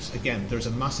institutions. Again, there's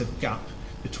a massive gap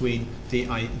between the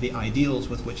ideals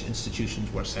with which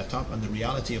institutions were set up and the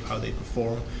reality of how they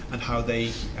perform and how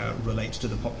they relate to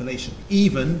the population.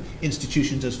 Even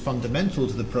institutions as fundamental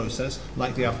to the process,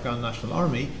 like the Afghan National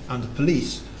Army and the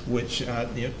police, which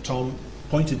Tom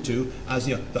pointed to as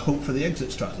the hope for the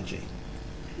exit strategy.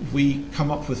 We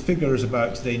come up with figures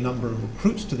about the number of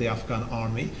recruits to the Afghan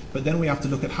army, but then we have to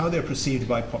look at how they're perceived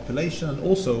by population and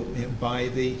also by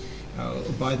the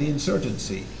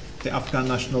insurgency. The Afghan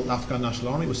National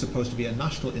Army was supposed to be a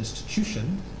national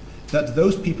institution, that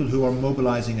those people who are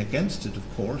mobilizing against it,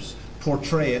 of course,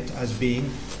 portray it as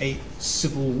being a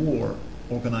civil war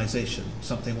organization,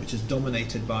 something which is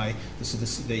dominated by the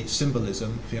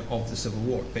symbolism of the civil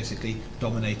war, basically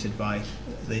dominated by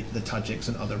the Tajiks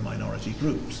and other minority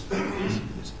groups.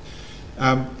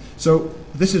 So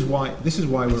this is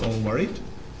why we're all worried.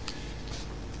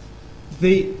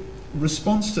 The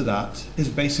response to that is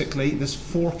basically this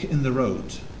fork in the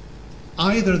road.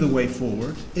 Either the way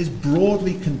forward is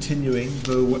broadly continuing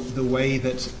the way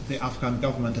that the Afghan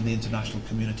government and the international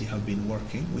community have been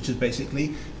working, which is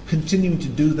basically continuing to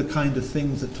do the kind of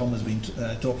things that Tom has been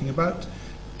talking about,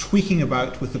 tweaking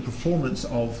about with the performance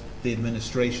of the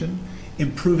administration,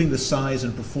 improving the size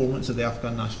and performance of the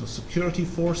Afghan National Security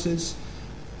Forces,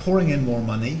 pouring in more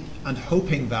money and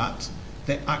hoping that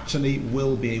they actually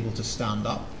will be able to stand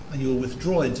up and you will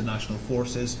withdraw international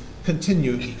forces,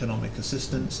 continue economic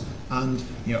assistance, and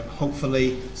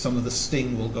hopefully some of the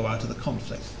sting will go out of the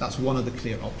conflict. That's one of the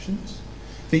clear options.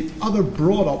 The other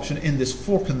broad option in this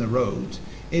fork in the road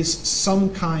is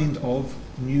some kind of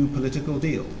new political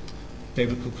deal.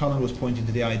 David Kilcullen was pointing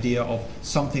to the idea of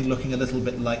something looking a little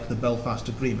bit like the Belfast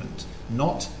Agreement,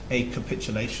 not a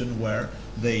capitulation where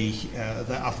the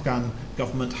Afghan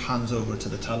government hands over to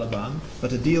the Taliban,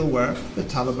 but a deal where the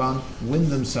Taliban win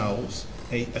themselves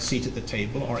a seat at the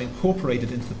table, are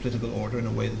incorporated into the political order in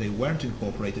a way that they weren't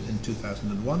incorporated in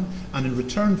 2001, and in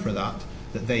return for that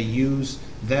they use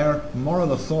their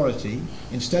moral authority,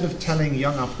 instead of telling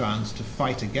young Afghans to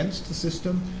fight against the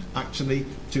system, actually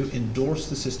to endorse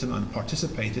the system and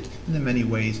participate in it in the many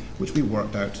ways which we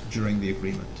worked out during the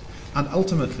agreement. And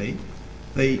ultimately,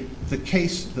 the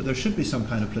case that there should be some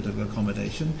kind of political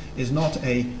accommodation is not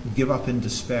a give up in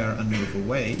despair and move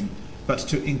away, but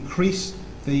to increase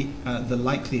the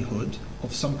likelihood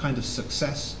of some kind of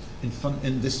success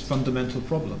in this fundamental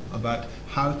problem about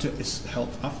how to help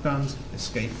Afghans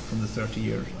escape from the 30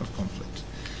 years of conflict.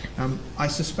 I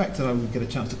suspect that I will get a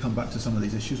chance to come back to some of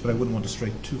these issues, but I wouldn't want to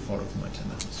stray too far over my 10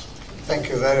 minutes. Thank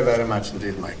you very, very much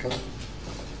indeed, Michael.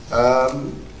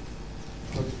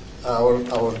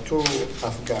 Our two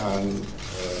Afghan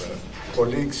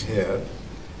colleagues here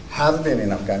have been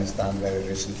in Afghanistan very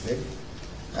recently,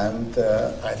 and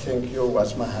I think you,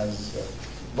 Wazhma,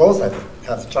 both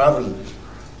have traveled.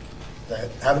 They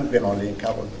haven't been only in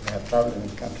Kabul, but they have traveled in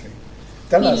the country.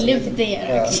 Tell us a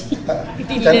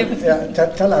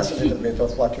little bit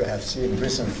of what you have seen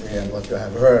recently and what you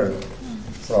have heard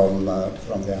from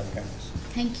the Afghans.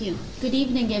 Thank you. Good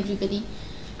evening, everybody.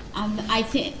 I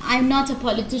think I'm not a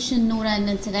politician nor an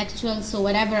intellectual, so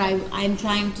whatever I'm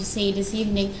trying to say this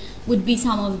evening would be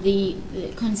some of the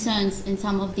concerns and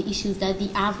some of the issues that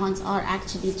the Afghans are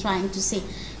actually trying to say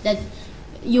that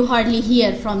you hardly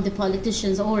hear from the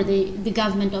politicians or the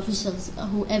government officials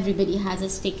who everybody has a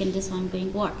stake in this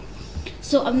ongoing war.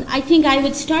 So I think I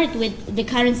would start with the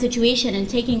current situation and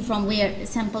taking from where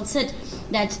Semple said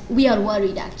that we are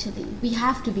worried actually. We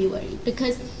have to be worried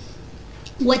because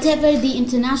whatever the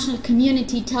international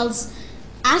community tells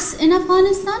us in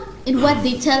Afghanistan and what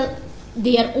they tell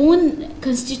their own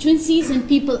constituencies and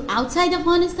people outside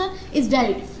Afghanistan is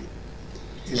very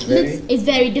different. It's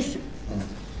very different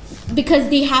because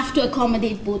they have to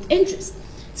accommodate both interests.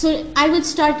 So I would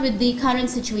start with the current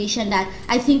situation that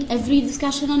I think every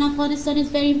discussion on Afghanistan is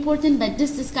very important, but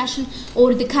this discussion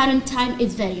or the current time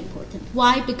is very important.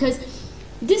 Why? Because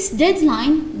this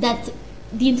deadline that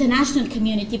the international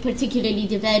community, particularly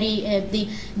the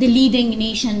leading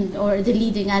nation or the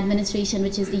leading administration,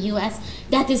 which is the US,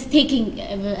 that is taking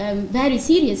very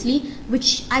seriously,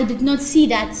 which I did not see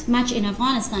that much in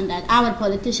Afghanistan, that our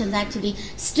politicians actually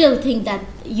still think that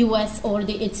US or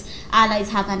its allies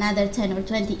have another 10 or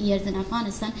 20 years in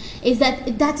Afghanistan, is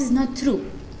that is not true.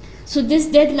 So this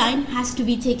deadline has to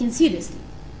be taken seriously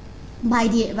by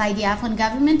the Afghan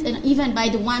government and even by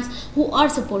the ones who are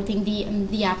supporting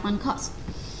the Afghan cause.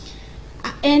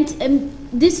 And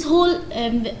this whole,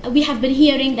 we have been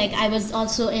hearing, like I was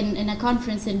also in a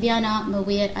conference in Vienna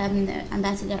where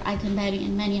Ambassador Eikenberry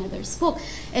and many others spoke,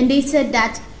 and they said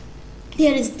that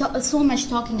there is so much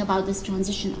talking about this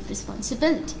transition of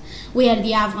responsibility, where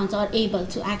the Afghans are able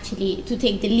to actually to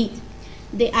take the lead.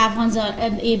 The Afghans are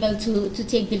able to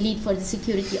take the lead for the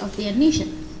security of their nation,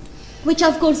 which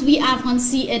of course we Afghans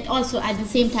see it also at the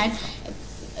same time.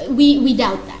 We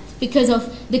doubt that, because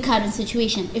of the current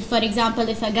situation. If, for example,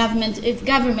 if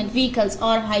government vehicles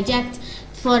are hijacked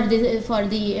for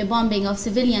the bombing of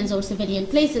civilians or civilian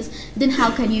places, then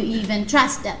how can you even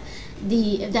trust that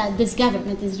this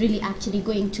government is really actually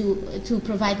going to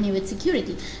provide me with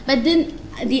security? But then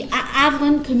the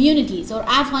Afghan communities or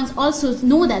Afghans also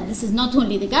know that this is not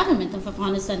only the government of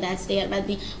Afghanistan that's there, but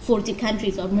the 40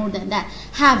 countries or more than that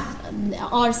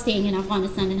are staying in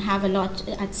Afghanistan and have a lot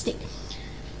at stake.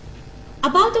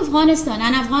 About Afghanistan,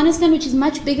 and Afghanistan which is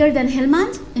much bigger than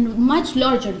Helmand and much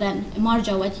larger than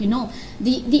Marja, what you know,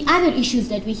 the other issues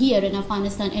that we hear in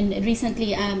Afghanistan, and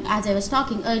recently, as I was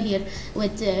talking earlier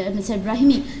with Mr.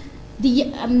 Brahimi,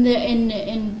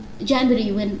 in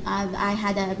January when I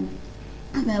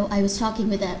was talking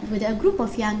with a group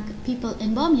of young people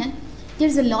in Bamiyan,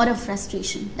 there's a lot of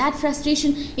frustration. That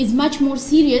frustration is much more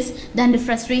serious than the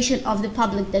frustration of the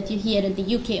public that you hear in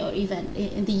the UK or even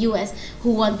in the US,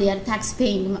 who want their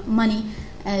tax-paying money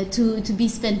to be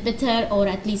spent better, or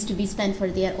at least to be spent for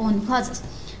their own causes.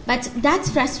 But that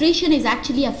frustration is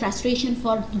actually a frustration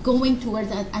for going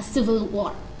towards a civil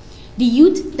war. The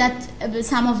youth, that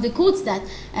some of the quotes that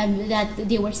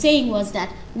they were saying was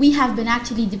that we have been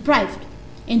actually deprived.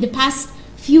 In the past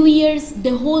few years,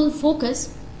 the whole focus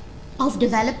of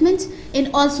development and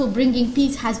also bringing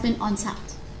peace has been on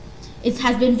South. It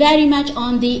has been very much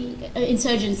on the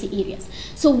insurgency areas.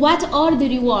 So what are the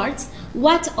rewards?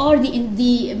 What are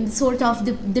the sort of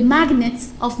the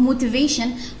magnets of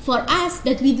motivation for us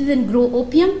that we didn't grow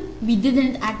opium, we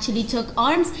didn't actually took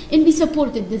arms, and we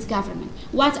supported this government?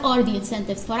 What are the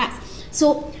incentives for us?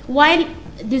 So while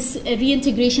this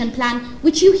reintegration plan,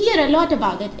 which you hear a lot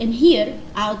about it in here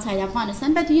outside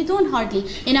Afghanistan, but you don't hardly.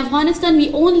 In Afghanistan,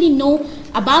 we only know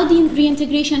about the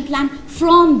reintegration plan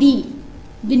from the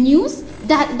news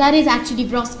that is actually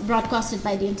broadcasted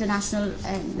by the international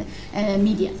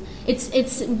media.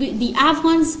 The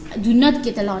Afghans do not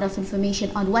get a lot of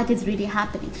information on what is really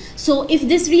happening. So if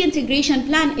this reintegration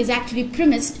plan is actually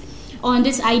premised on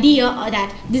this idea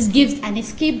that this gives an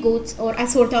scapegoat or a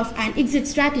sort of an exit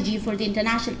strategy for the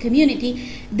international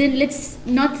community, then let's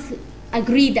not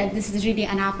agree that this is really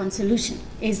an Afghan solution.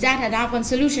 Is that an Afghan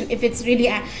solution if it's really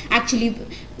actually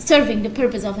serving the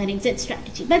purpose of an exit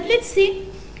strategy? But let's see.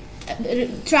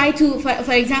 Try to,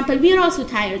 for example, we are also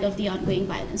tired of the ongoing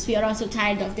violence. We are also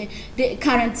tired of the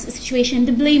current situation,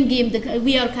 the blame game.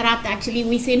 We are corrupt. Actually,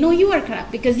 we say, no, you are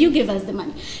corrupt because you give us the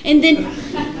money. And then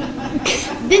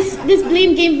this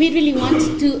blame game we really want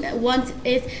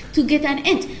is to get an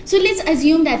end. So let's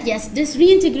assume that yes, this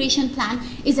reintegration plan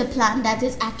is a plan that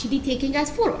is actually taking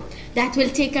us forward. That will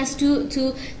take us to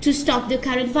stop the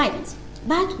current violence.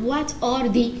 But what are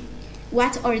the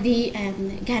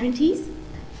guarantees?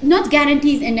 Not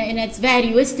guarantees in its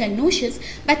very Western notions,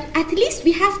 but at least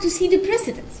we have to see the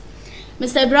precedents.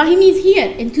 Mr. Brahimi is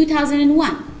here in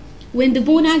 2001 when the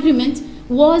Bonn Agreement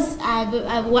was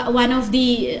one of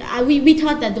the, we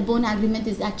thought that the Bonn Agreement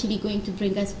is actually going to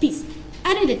bring us peace,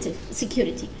 a relative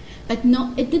security. But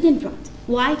no, it didn't bring.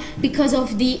 Why? Because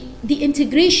of the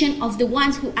integration of the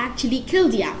ones who actually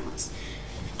killed the Afghans.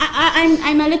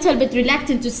 I'm a little bit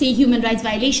reluctant to say human rights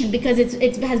violation because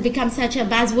it has become such a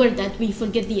buzzword that we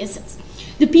forget the essence.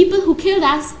 The people who killed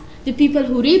us, the people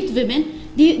who raped women,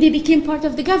 they became part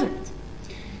of the government.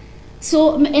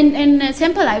 So in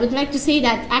Semple, I would like to say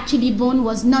that actually Bonn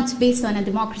was not based on a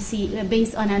democracy,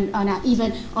 based on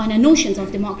even on a notions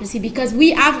of democracy, because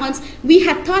we Afghans, we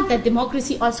had thought that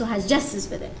democracy also has justice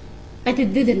with it, but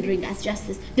it didn't bring us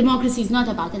justice. Democracy is not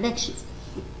about elections.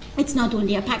 It's not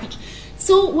only a package.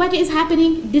 So what is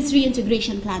happening? This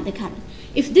reintegration plan, the current.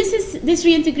 If this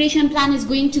reintegration plan is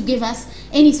going to give us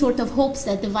any sort of hopes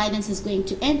that the violence is going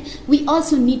to end, we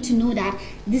also need to know that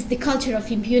the culture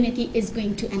of impunity is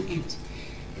going to an end.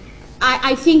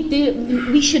 I think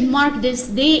we should mark this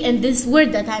day and this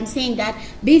word that I'm saying, that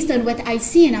based on what I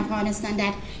see in Afghanistan,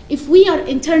 that if we are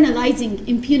internalizing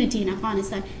impunity in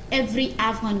Afghanistan, every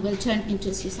Afghan will turn into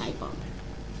a suicide bomber.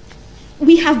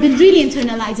 We have been really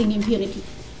internalizing impunity.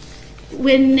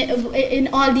 When in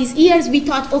all these years we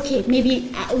thought, okay, maybe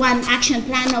one action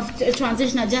plan of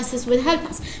transitional justice will help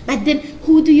us, but then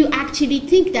who do you actually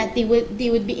think that they would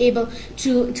be able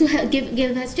to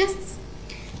give us justice?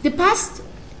 The past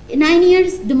 9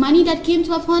 years, the money that came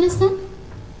to Afghanistan,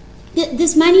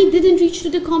 this money didn't reach to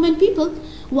the common people.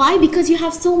 Why? Because you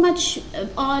have so much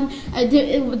on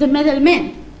the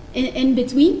middlemen in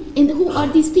between. And who are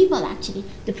these people actually?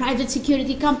 The private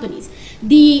security companies,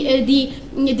 the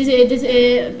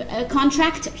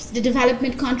contractors, the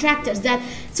development contractors.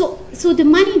 So the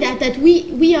money that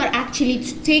we are actually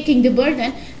taking the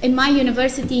burden. In my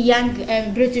university, young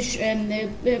British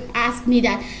asked me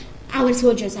that our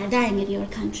soldiers are dying in your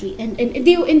country, and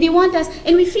they want us,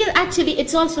 and we feel actually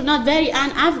it's also not very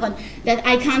un-Afghan that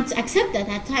I can't accept that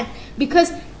at time,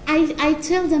 because I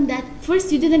tell them that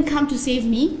first, you didn't come to save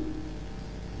me.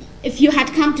 If you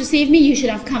had come to save me, you should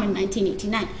have come in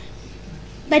 1989.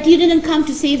 But you didn't come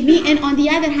to save me, and on the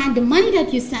other hand, the money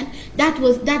that you sent, that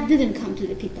didn't come to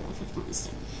the people of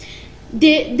Afghanistan.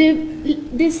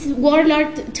 This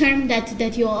warlord term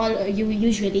that you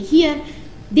usually hear,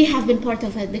 they have been part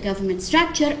of the government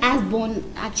structure, as Bonn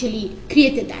actually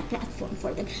created that platform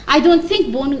for them. I don't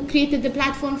think Bonn created the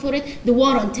platform for it. The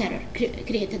war on terror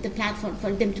created the platform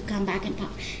for them to come back in power.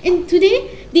 And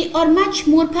today, they are much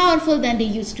more powerful than they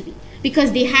used to be,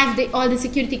 because they have all the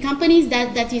security companies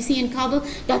that you see in Kabul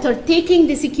that are taking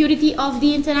the security of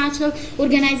the international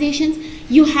organizations.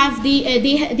 You have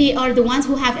they are the ones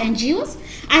who have NGOs.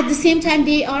 At the same time,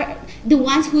 they are the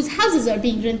ones whose houses are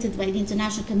being rented by the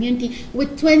international community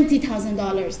with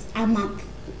 $20,000 a month,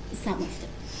 some of them.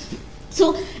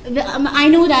 So I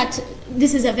know that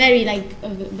this is a very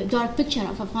dark picture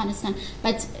of Afghanistan,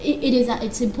 but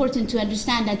it's important to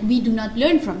understand that we do not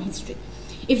learn from history.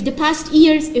 If the past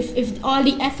years, if all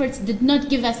the efforts did not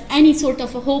give us any sort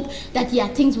of a hope that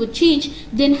things would change,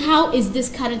 then how is this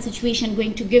current situation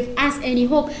going to give us any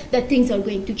hope that things are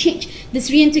going to change? This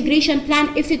reintegration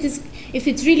plan, if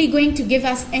it's really going to give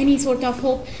us any sort of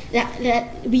hope,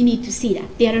 that we need to see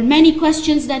that. There are many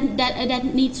questions that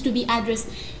needs to be addressed.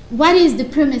 What is the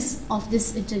premise of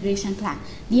this integration plan?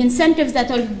 The incentives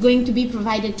that are going to be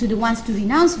provided to the ones to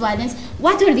renounce violence.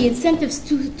 What are the incentives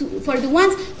for the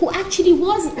ones who actually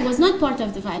was not part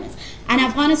of the violence? And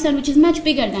Afghanistan, which is much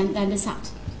bigger than the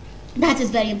South. That is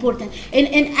very important.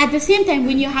 And at the same time,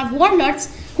 when you have warlords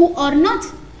who are not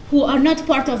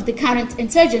part of the current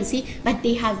insurgency, but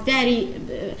they have very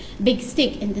big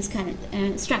stake in this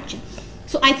current structure.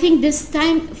 So I think this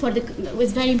time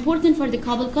was very important for the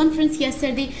Kabul conference.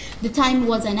 Yesterday, the time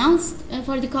was announced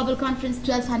for the Kabul conference.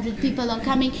 1,200 people are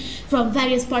coming from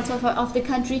various parts of the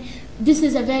country. This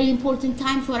is a very important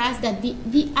time for us, that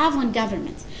the Afghan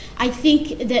government, I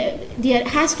think there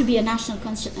has to be a national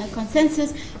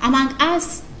consensus among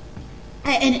us,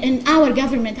 and our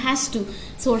government has to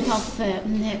sort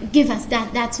of give us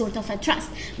that sort of a trust.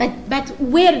 But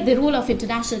where the role of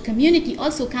international community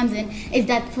also comes in is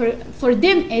that for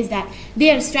them is that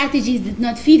their strategies did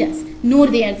not feed us, nor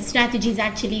their strategies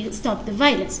actually stopped the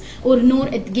violence, or nor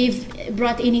it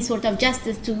brought any sort of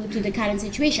justice to the current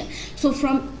situation. So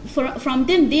from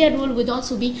them, their role would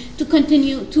also be to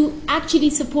continue to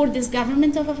actually support this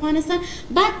government of Afghanistan,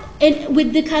 but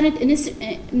with the current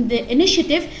the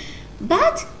initiative,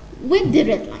 but with the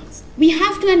red lines. We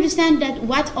have to understand that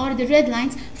what are the red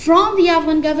lines from the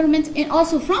Afghan government and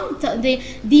also from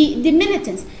the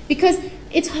militants, because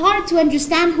it's hard to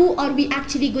understand who are we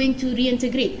actually going to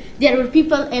reintegrate. There were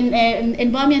people in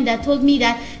Bamiyan that told me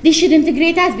that they should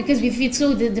integrate us because we feel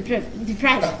so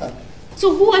depressed.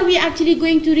 So who are we actually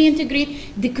going to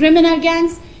reintegrate? The criminal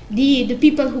gangs, the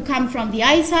people who come from the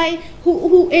ISI,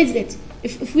 who is it?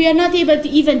 If we are not able to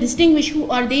even distinguish who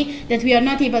are they, that we are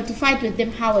not able to fight with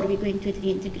them, how are we going to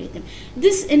reintegrate them?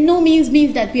 This in no means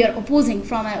that we are opposing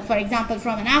for example,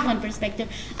 from an Afghan perspective,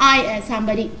 I as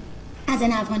somebody, as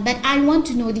an Afghan, but I want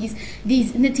to know these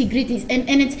nitty-gritties.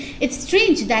 And it's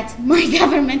strange that my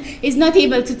government is not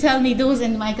able to tell me those,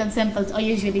 and Michael Semple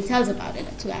usually tells about it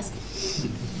to us.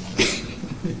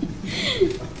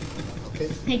 Okay.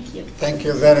 Thank you. Thank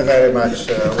you very, very much,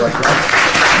 Wazhma.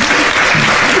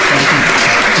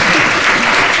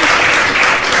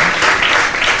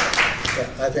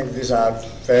 I think these are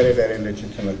very, very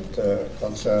legitimate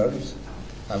concerns.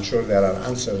 I'm sure there are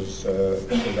answers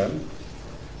to them.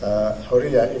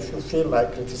 Horia, if you feel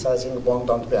like criticizing one,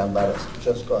 don't be embarrassed.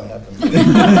 Just go ahead.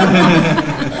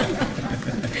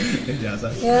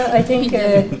 Yeah, I think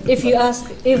if you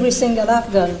ask every single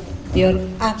Afghan, they are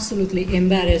absolutely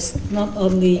embarrassed, not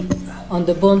only on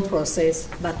the bond process,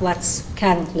 but what's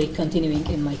currently continuing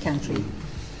in my country.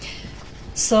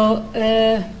 So,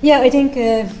 I think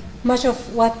much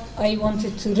of what I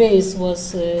wanted to raise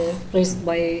was raised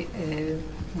by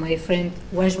my friend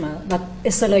Wazhma, but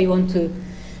still I want to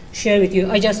share with you.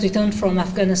 I just returned from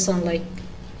Afghanistan like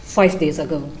 5 days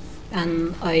ago,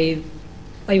 and I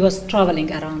was traveling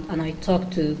around and I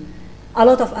talked to a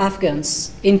lot of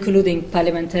Afghans, including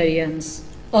parliamentarians,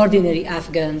 ordinary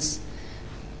Afghans,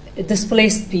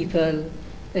 displaced people,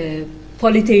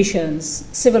 politicians,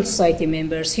 civil society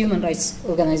members, human rights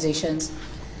organizations,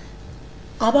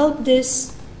 about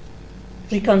this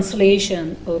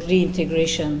reconciliation or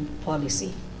reintegration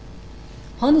policy.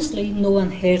 Honestly, no one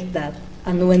heard that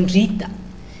and no one read that,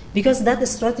 because that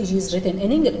strategy is written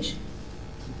in English.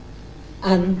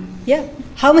 And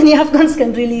how many Afghans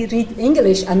can really read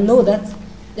English and know that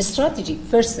strategy,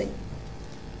 first thing.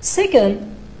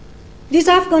 Second, these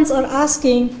Afghans are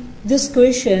asking this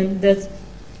question that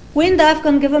when the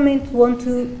Afghan government want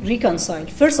to reconcile,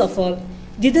 first of all,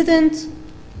 they didn't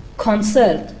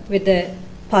consult with the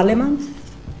parliament,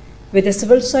 with the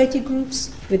civil society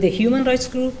groups, with the human rights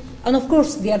group, and of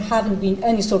course there haven't been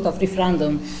any sort of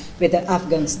referendum with the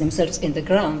Afghans themselves in the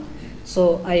ground.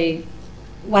 So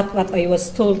what I was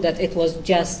told that it was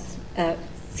just a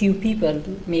few people,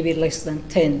 maybe less than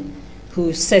 10,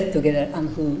 who sat together and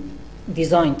who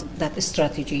designed that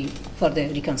strategy for the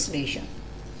reconciliation.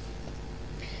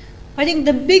 I think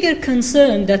the bigger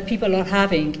concern that people are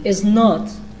having is not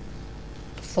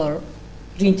for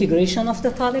reintegration of the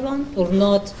Taliban or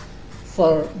not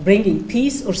for bringing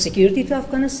peace or security to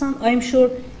Afghanistan. I'm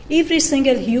sure every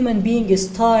single human being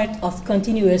is tired of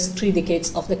continuous 3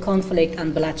 decades of the conflict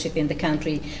and bloodshed in the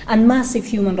country and massive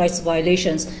human rights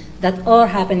violations that are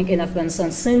happening in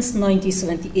Afghanistan since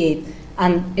 1978.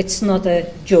 And it's not a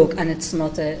joke and it's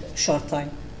not a short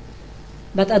time.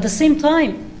 But at the same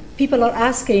time, people are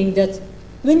asking that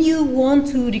when you want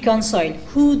to reconcile,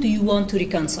 who do you want to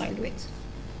reconcile with?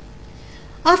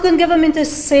 Afghan government is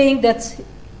saying that,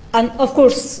 and of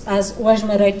course, as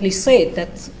Wazhma rightly said,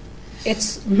 that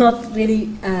it's not really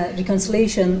a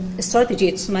reconciliation strategy,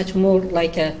 it's much more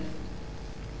like a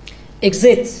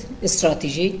exit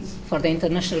strategy for the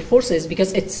international forces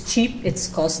because it's cheap, it's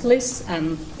costless,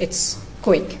 and it's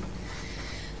quick.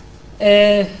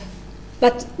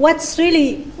 But what's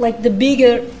really like the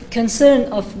bigger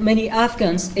concern of many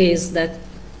Afghans is that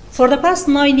for the past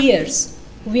 9 years,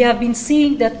 we have been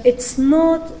seeing that it's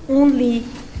not only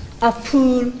a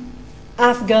poor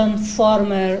Afghan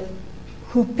farmer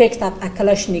who picked up a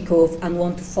Kalashnikov and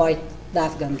want to fight the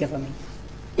Afghan government.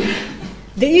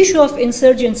 The issue of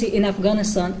insurgency in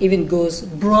Afghanistan even goes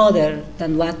broader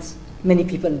than what many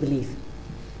people believe.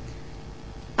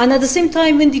 And at the same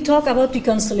time, when they talk about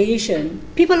reconciliation,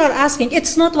 people are asking,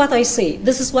 it's not what I say,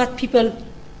 this is what people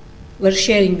were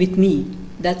sharing with me,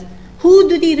 that who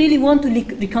do they really want to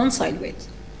reconcile with?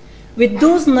 With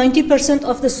those 90%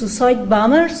 of the suicide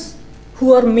bombers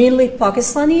who are mainly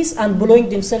Pakistanis and blowing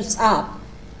themselves up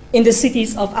in the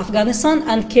cities of Afghanistan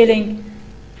and killing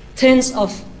tens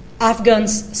of Afghan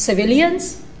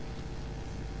civilians?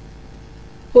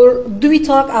 Or do we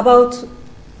talk about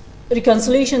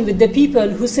reconciliation with the people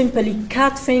who simply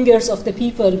cut fingers of the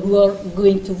people who are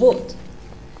going to vote?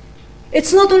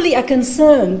 It's not only a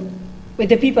concern with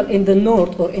the people in the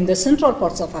north or in the central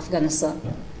parts of Afghanistan.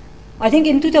 I think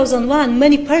in 2001,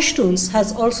 many Pashtuns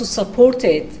has also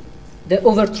supported the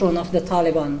overthrow of the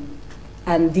Taliban,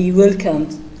 and they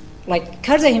welcomed, like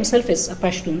Karzai himself is a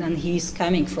Pashtun and he's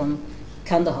coming from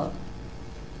Kandahar.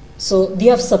 So they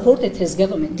have supported his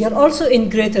government. They are also in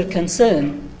greater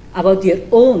concern about their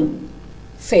own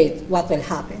fate, what will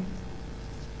happen.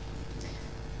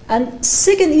 And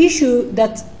second issue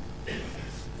that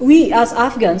we as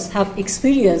Afghans have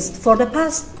experienced for the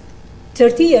past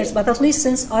 30 years, but at least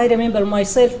since I remember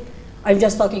myself, I'm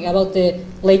just talking about the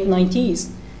late 90s,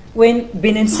 when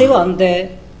Benin Sewan, the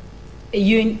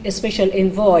UN Special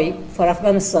Envoy for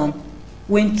Afghanistan,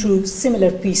 went through similar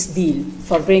peace deal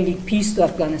for bringing peace to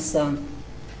Afghanistan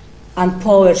and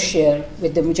power share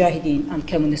with the Mujahideen and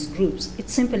communist groups. It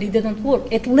simply didn't work.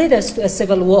 It led us to a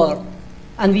civil war,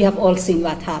 and we have all seen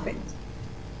what happened.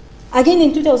 Again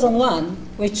in 2001,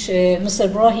 which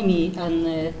Mr. Brahimi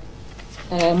and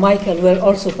Michael were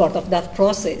also part of that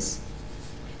process.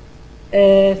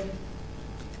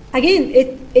 Again,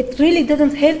 it really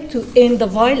didn't help to end the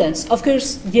violence. Of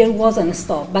course, there wasn't a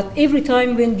stop, but every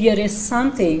time when there is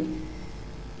something,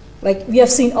 like we have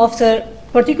seen after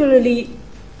particularly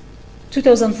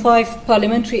 2005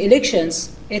 parliamentary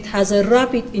elections, it has a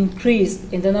rapid increase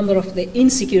in the number of the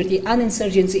insecurity and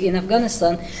insurgency in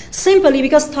Afghanistan, simply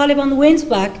because Taliban went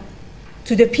back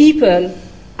to the people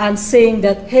and saying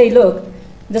that, hey, look,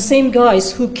 the same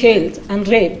guys who killed and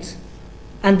raped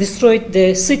and destroyed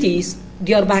the cities,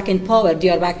 they are back in power, they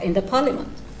are back in the parliament.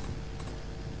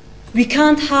 We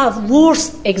can't have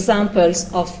worse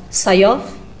examples of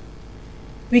Sayaf.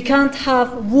 We can't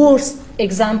have worse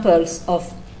examples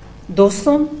of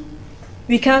Dostum.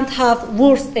 We can't have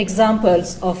worse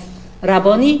examples of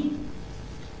Rabbani,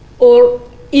 or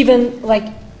even like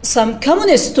some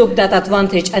communists took that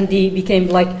advantage and they became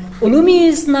like Ulumi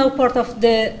is now part of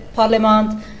the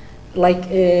parliament, like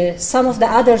some of the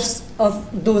others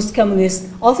of those communist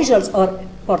officials are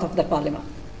part of the parliament.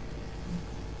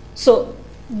 So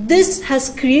this has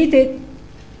created,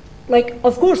 like,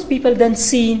 of course people then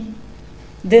see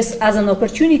this as an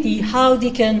opportunity how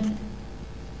they can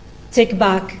take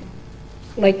back,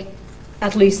 like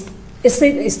at least a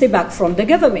step back from the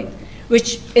government,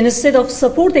 which instead of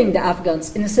supporting the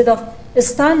Afghans, instead of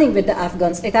standing with the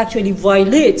Afghans, it actually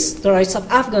violates the rights of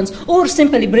Afghans, or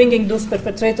simply bringing those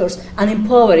perpetrators and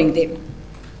empowering them.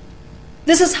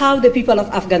 This is how the people of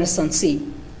Afghanistan see.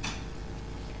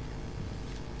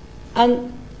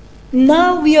 And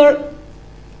now we are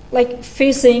like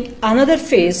facing another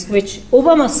phase, which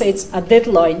Obama sets a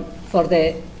deadline for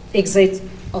the exit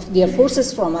of their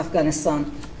forces from Afghanistan.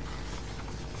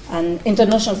 And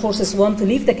international forces want to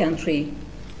leave the country.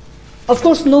 Of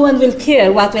course, no one will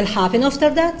care what will happen after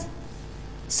that.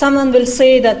 Someone will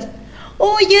say that,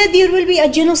 oh yeah, there will be a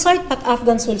genocide, but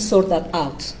Afghans will sort that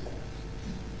out.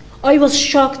 I was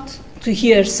shocked to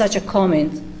hear such a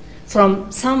comment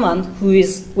from someone who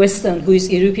is Western, who is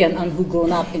European, and who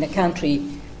grown up in a country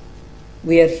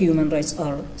where human rights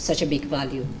are such a big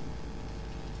value.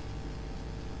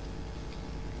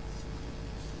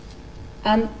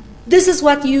 And this is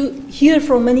what you hear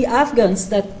from many Afghans,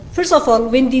 that first of all,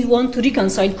 when they want to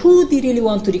reconcile, who they really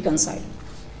want to reconcile?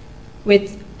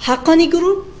 With Haqqani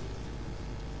group?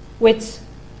 With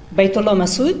Baytullah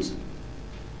Masood?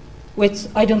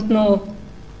 With, I don't know,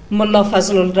 Mullah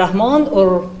Fazlul Rahman,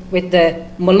 or with the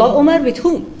Mullah Omar? With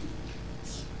whom?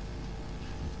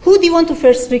 Who do you want to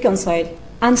first reconcile?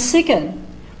 And second,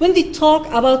 when they talk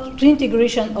about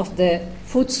reintegration of the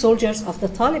foot soldiers of the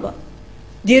Taliban,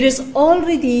 there is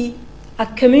already a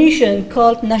commission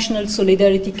called National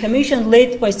Solidarity Commission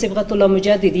led by Sibghatullah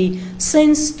Mujahidi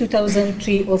since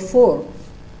 2003 or 4.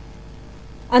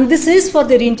 And this is for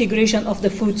the reintegration of the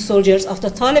foot soldiers of the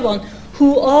Taliban,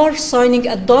 who are signing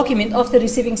a document after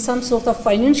receiving some sort of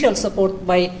financial support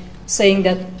by saying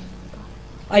that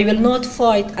I will not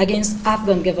fight against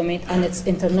Afghan government and its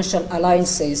international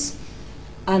alliances.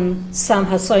 And Sam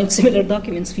has signed similar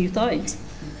documents a few times.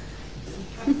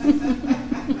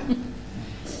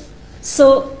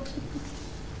 So,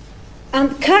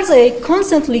 and Karzai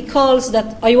constantly calls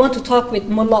that I want to talk with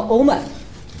Mullah Omar.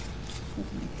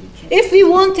 If we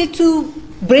wanted to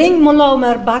bring Mullah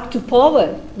Omar back to power,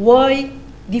 why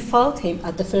default him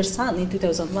at the first hand in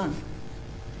 2001?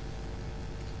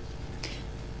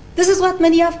 This is what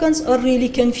many Afghans are really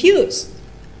confused.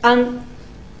 And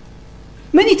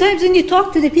many times when you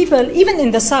talk to the people, even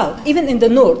in the south, even in the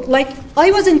north, like I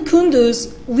was in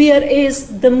Kunduz, where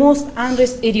is the most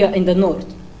unrest area in the north.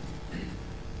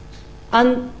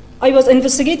 And I was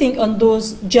investigating on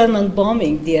those German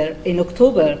bombing there in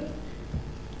October.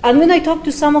 And when I talked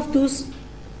to some of those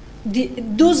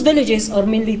villages are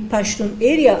mainly Pashtun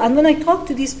area. And when I talk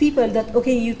to these people that,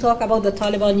 okay, you talk about the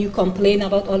Taliban, you complain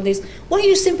about all this, why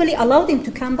you simply allow them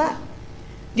to come back?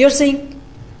 They are saying,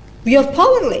 we are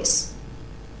powerless.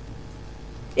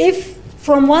 If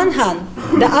From one hand,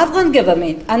 the Afghan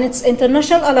government and its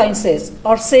international alliances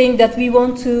are saying that we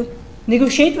want to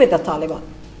negotiate with the Taliban.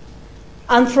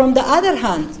 And from the other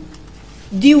hand,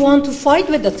 do you want to fight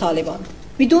with the Taliban?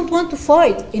 We don't want to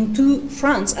fight in two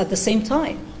fronts at the same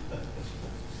time.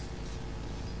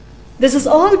 This is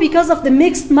all because of the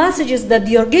mixed messages that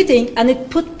they are getting, and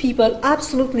it put people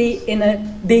absolutely in a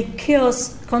big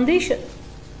chaos condition.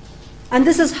 And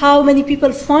this is how many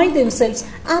people find themselves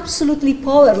absolutely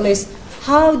powerless.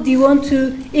 How do you want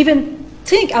to even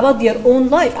think about their own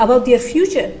life, about their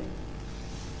future?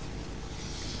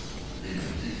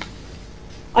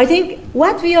 I think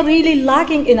what we are really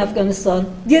lacking in Afghanistan,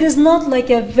 there is not like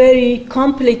a very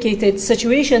complicated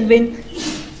situation when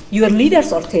your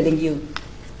leaders are telling you.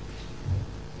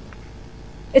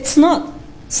 It's not.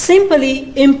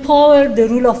 Simply empower the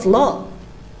rule of law.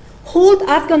 Hold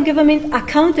Afghan government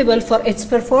accountable for its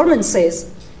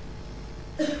performances.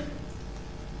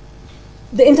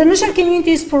 The international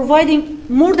community is providing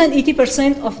more than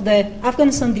 80% of the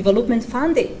Afghanistan development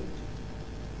funding.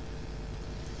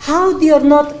 How they are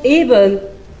not able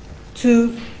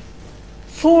to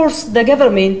force the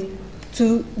government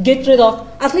to get rid of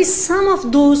at least some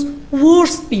of those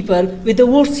worst people with the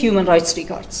worst human rights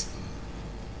records.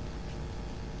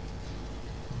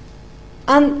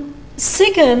 And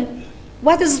second,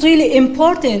 what is really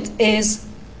important is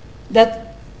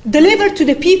that deliver to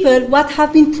the people what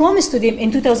have been promised to them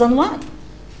in 2001.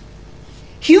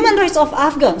 Human rights of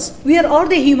Afghans. Where are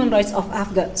the human rights of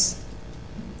Afghans?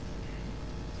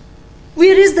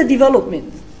 Where is the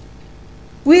development?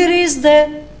 Where is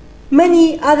the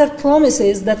many other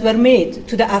promises that were made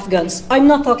to the Afghans? I'm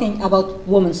not talking about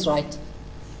women's rights,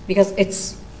 because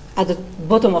it's at the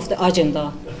bottom of the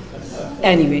agenda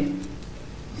anyway.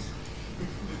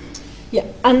 Yeah,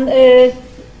 and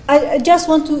I just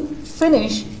want to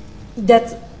finish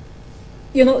that,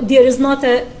 there is not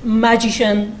a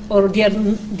magician or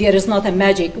there is not a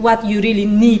magic. What you really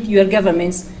need your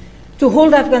governments to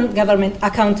hold Afghan government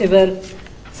accountable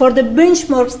for the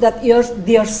benchmarks that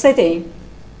they are setting.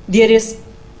 There is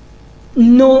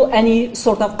no any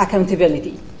sort of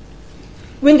accountability.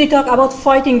 When they talk about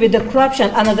fighting with the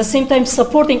corruption and at the same time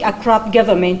supporting a corrupt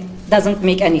government, doesn't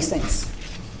make any sense.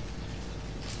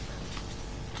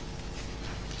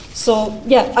 So,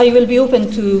 yeah, I will be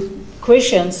open to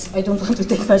questions. I don't want to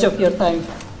take much of your time.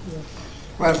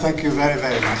 Well, thank you very,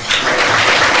 very much.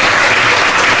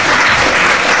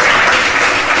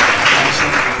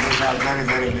 These are very,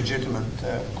 very legitimate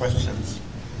questions.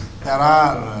 There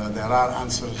are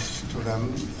answers to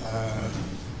them.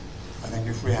 I think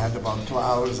if we had about 2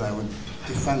 hours, I would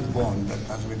defend Bond, but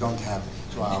as we don't have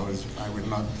 2 hours, I will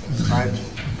not try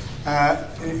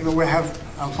to. We have,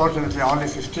 unfortunately, only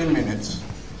 15 minutes.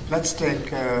 Let's take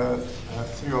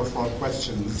 3 or 4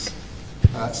 questions,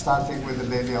 starting with the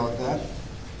lady out there.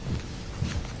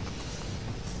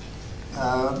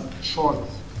 Short.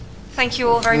 Thank you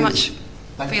all very much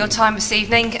for your time this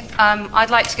evening. I'd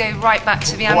like to go right back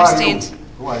to the Amnesty.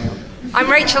 Who are you? I'm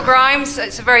Rachel Grimes.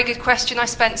 It's a very good question. I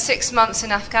spent 6 months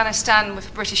in Afghanistan with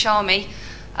the British Army.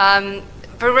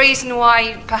 The reason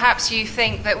why perhaps you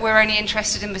think that we're only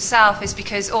interested in the south is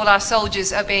because all our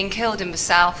soldiers are being killed in the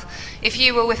south. If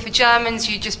you were with the Germans,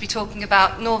 you'd just be talking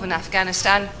about northern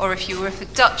Afghanistan, or if you were with a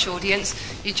Dutch audience,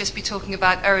 you'd just be talking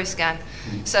about Uruzgan.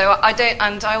 So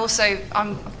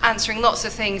I'm answering lots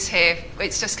of things here.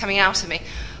 It's just coming out of me.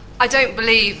 I don't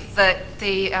believe that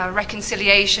the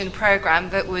reconciliation program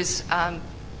that was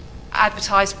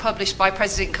advertised, published by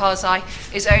President Karzai,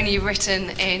 is only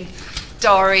written in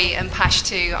Dari and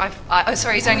Pashto.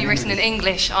 It's only written in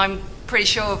English. I'm pretty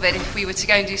sure that if we were to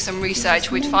go and do some research,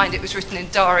 we'd find it was written in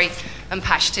Dari and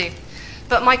Pashto.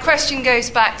 But my question goes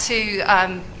back to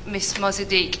Ms.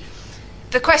 Mosadiq.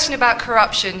 The question about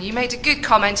corruption. You made a good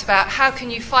comment about how can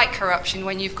you fight corruption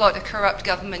when you've got a corrupt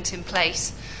government in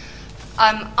place.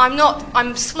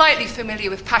 I'm slightly familiar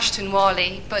with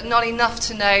Pashtunwali, but not enough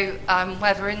to know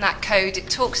whether in that code it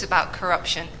talks about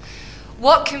corruption.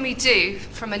 What can we do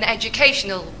from an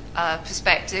educational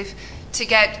perspective to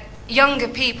get younger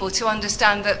people to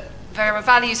understand that there are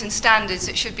values and standards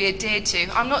that should be adhered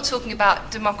to? I'm not talking about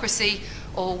democracy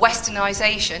or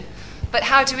westernization, but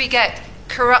how do we get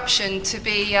corruption to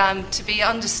be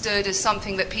understood as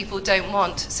something that people don't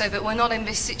want, so that we're not in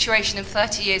this situation in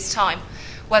 30 years' time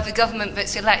where the government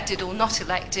that's elected or not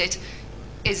elected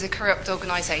is a corrupt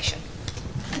organisation?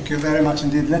 Thank you very much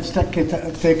indeed. Let's take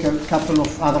a couple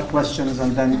of other questions,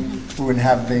 and then we will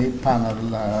have the panel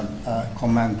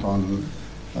comment on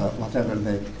whatever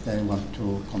they want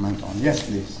to comment on. Yes,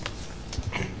 please.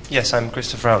 Yes, I'm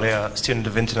Christopher Rowley, a student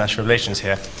of international relations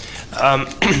here.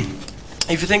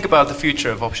 if you think about the future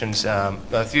of options,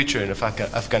 future in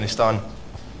Afghanistan,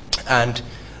 and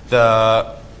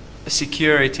the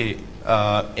security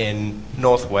in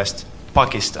northwest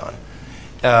Pakistan,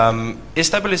 is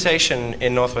stabilization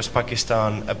in northwest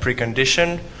Pakistan a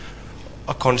precondition,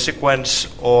 a consequence,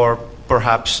 or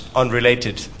perhaps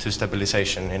unrelated to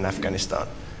stabilization in Afghanistan?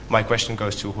 My question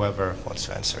goes to whoever wants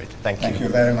to answer it. Thank you. Thank you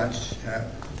very much.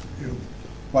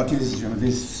 What is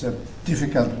this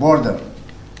difficult border?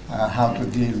 How to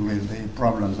deal with the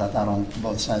problems that are on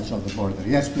both sides of the border?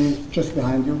 Yes, please, just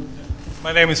behind you.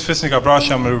 My name is Fisnik Abrash.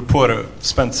 I'm a reporter.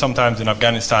 Spent some time in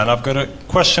Afghanistan. I've got a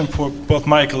question for both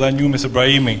Michael and you, Mr.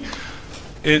 Brahimi.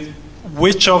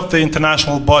 Which of the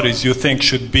international bodies you think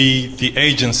should be the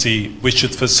agency which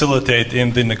should facilitate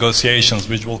in the negotiations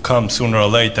which will come sooner or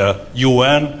later?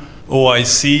 UN,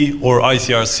 OIC, or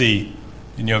ICRC,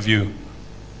 in your view?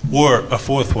 Or a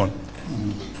fourth one?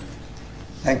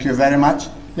 Thank you very much.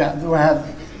 Yeah, do I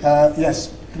have, yes,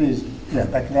 please. Yeah,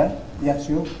 back there. Yes,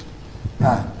 you.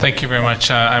 Thank you very much.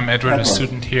 I'm Edward, a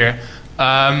student here.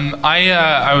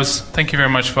 Thank you very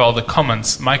much for all the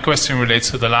comments. My question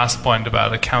relates to the last point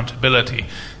about accountability.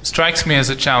 Strikes me as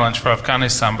a challenge for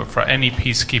Afghanistan, but for any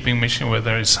peacekeeping mission where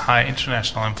there is high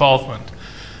international involvement.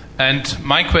 And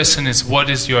my question is, what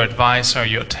is your advice or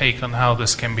your take on how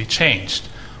this can be changed?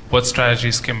 What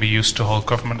strategies can be used to hold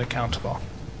government accountable?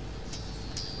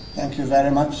 Thank you very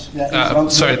much.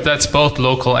 Sorry, that's both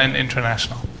local and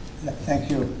international. Yeah, thank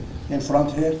you. In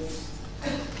front here.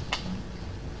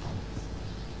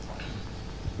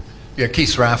 Yeah,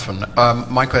 Keith Raffan.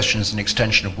 My question is an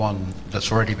extension of one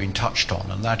that's already been touched on,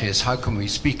 and that is, how can we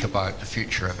speak about the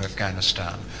future of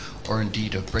Afghanistan, or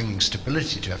indeed of bringing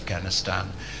stability to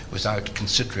Afghanistan, without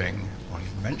considering, or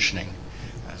even mentioning,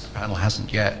 as the panel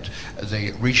hasn't yet,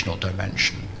 the regional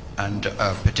dimension? And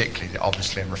particularly,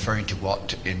 obviously, I'm referring to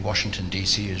what in Washington,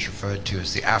 D.C. is referred to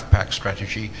as the AFPAC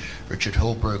strategy. Richard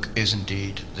Holbrooke is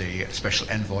indeed the special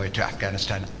envoy to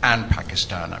Afghanistan and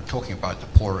Pakistan. I'm talking about the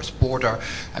porous border.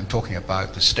 I'm talking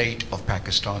about the state of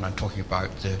Pakistan. I'm talking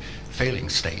about the failing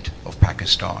state of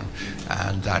Pakistan,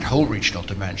 and that whole regional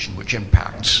dimension which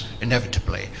impacts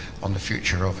inevitably on the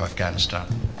future of Afghanistan.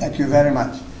 Thank you very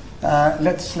much.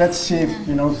 Let's see if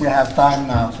we have time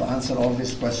now to answer all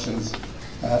these questions.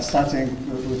 Starting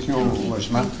with you,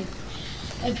 Wazhma.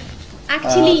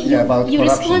 Actually,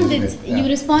 you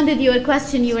responded your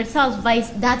question yourself by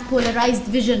that polarized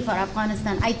vision for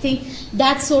Afghanistan. I think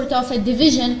that's sort of a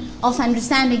division of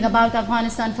understanding about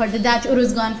Afghanistan for the Dutch,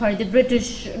 Uruzgan, for the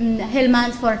British,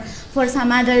 Helmand, for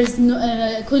some others,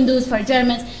 Kunduz, for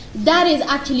Germans. That is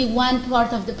actually one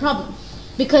part of the problem.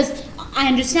 Because I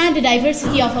understand the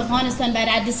diversity of Afghanistan, but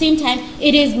at the same time,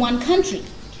 it is one country.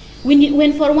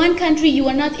 When for one country you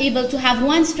are not able to have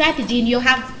one strategy and you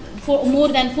have more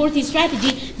than 40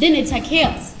 strategies, then it's a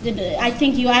chaos. I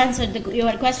think you answered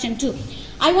your question too.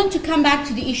 I want to come back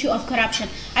to the issue of corruption.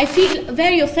 I feel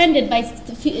very offended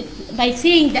by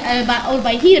saying or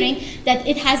by hearing that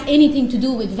it has anything to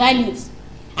do with values.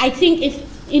 I think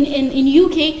if in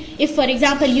UK, if for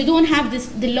example you don't have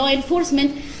the law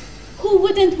enforcement, who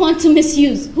wouldn't want to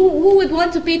misuse? Who would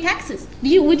want to pay taxes?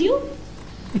 Would you?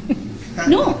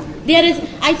 No.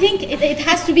 I think it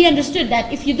has to be understood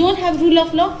that if you don't have rule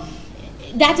of law,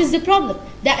 that is the problem.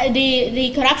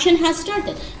 The corruption has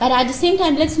started. But at the same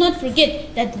time, let's not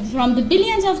forget that from the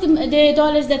billions of the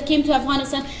dollars that came to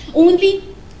Afghanistan, only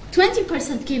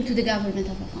 20% came to the government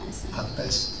of Afghanistan. At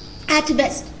best. At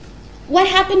best. What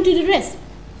happened to the rest?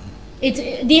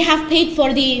 They have paid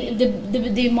for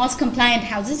the most compliant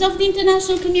houses of the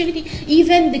international community,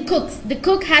 even the cooks. The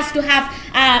cook has to have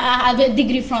a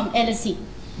degree from LSE.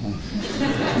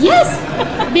 Yes,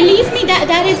 believe me,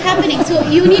 that is happening. So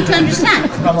you need to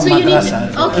understand.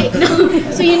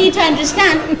 So you need to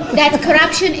understand that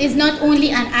corruption is not only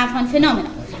an Afghan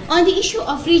phenomenon. On the issue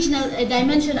of regional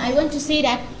dimension, I want to say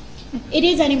that it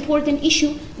is an important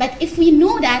issue, but if we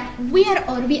know that, where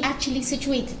are we actually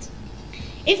situated?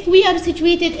 If we are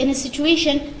situated in a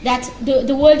situation that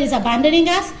the world is abandoning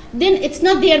us, then it's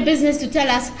not their business to tell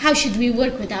us how should we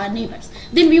work with our neighbors.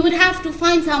 Then we would have to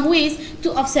find some ways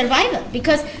of survival,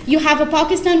 because you have a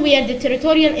Pakistan where the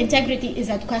territorial integrity is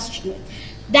at question.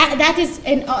 That is,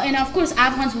 and of course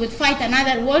Afghans would fight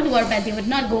another world war, but they would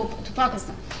not go to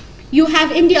Pakistan. You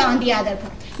have India on the other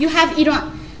part. You have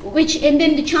Iran, and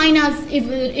then the China's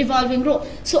evolving role.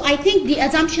 So I think the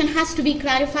assumption has to be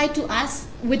clarified to us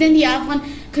within the Afghan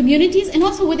communities and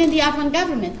also within the Afghan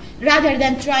government, rather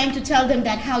than trying to tell them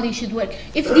that how they should work.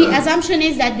 If the assumption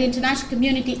is that the international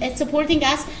community is supporting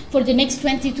us for the next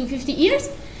 20 to 50 years,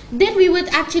 then we would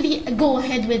actually go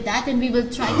ahead with that, and we will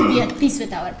try to be at peace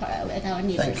with our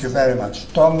neighbors. Thank you very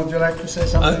much. Tom, would you like to say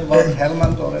something about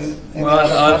Helmand or any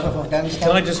other part of Afghanistan?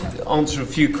 Can I just answer a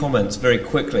few comments very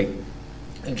quickly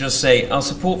and just say our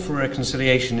support for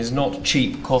reconciliation is not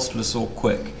cheap, costless or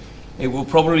quick. It will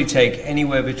probably take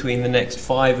anywhere between the next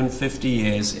 5 and 50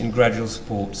 years in gradual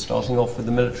support, starting off with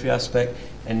the military aspect,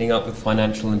 ending up with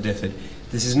financial and DFID.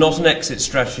 This is not an exit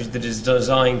strategy that is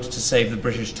designed to save the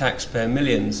British taxpayer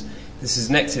millions. This is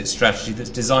an exit strategy that's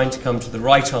designed to come to the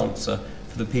right answer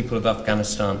for the people of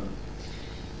Afghanistan.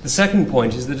 The second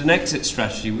point is that an exit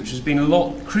strategy, which has been a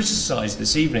lot criticised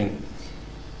this evening,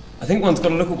 I think one's got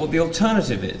to look at what the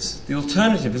alternative is. The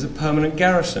alternative is a permanent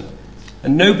garrison,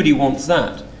 and nobody wants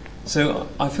that. So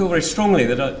I feel very strongly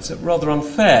that it's rather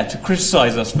unfair to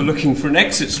criticise us for looking for an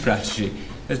exit strategy,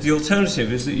 as the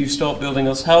alternative is that you start building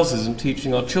us houses and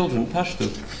teaching our children Pashto.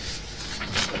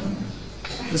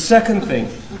 The second thing,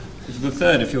 the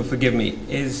third, if you'll forgive me,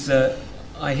 is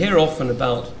I hear often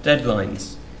about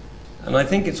deadlines, and I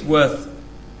think it's worth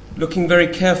looking very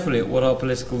carefully at what our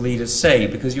political leaders say,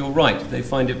 because you're right, they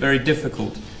find it very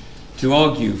difficult to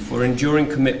argue for enduring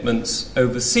commitments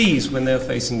overseas when they're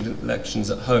facing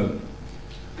elections at home.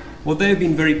 What they have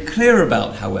been very clear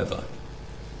about, however,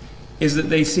 is that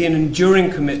they see an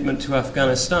enduring commitment to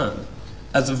Afghanistan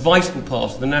as a vital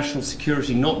part of the national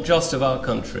security, not just of our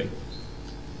country,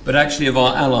 but actually of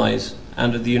our allies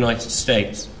and of the United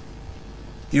States.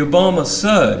 The Obama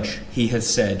surge, he has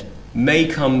said, may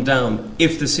come down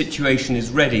if the situation is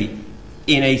ready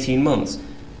in 18 months.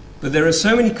 But there are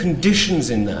so many conditions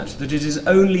in that that it is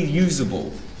only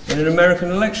usable in an American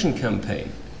election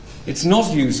campaign. It's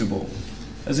not usable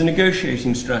as a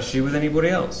negotiating strategy with anybody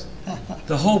else.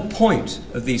 The whole point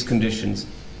of these conditions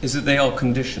is that they are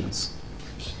conditions.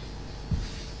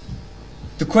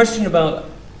 The question about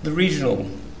the regional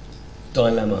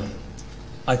dilemma,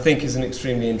 I think, is an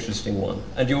extremely interesting one.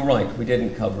 And you're right, we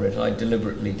didn't cover it. I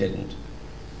deliberately didn't.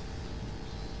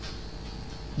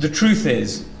 The truth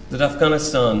is that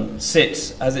Afghanistan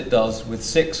sits, as it does, with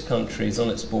 6 countries on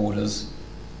its borders,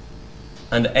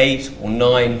 and 8 or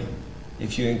 9,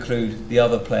 if you include the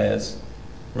other players,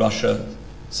 Russia,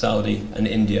 Saudi and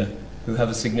India, who have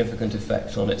a significant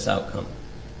effect on its outcome.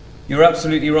 You're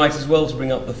absolutely right as well to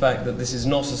bring up the fact that this is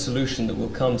not a solution that will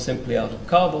come simply out of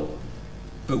Kabul,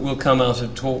 but will come out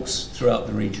of talks throughout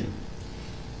the region.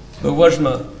 But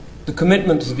Wazhma, the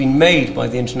commitment has been made by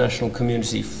the international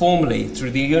community formally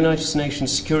through the United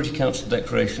Nations Security Council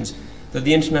declarations that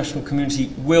the international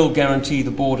community will guarantee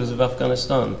the borders of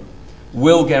Afghanistan,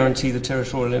 will guarantee the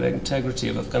territorial integrity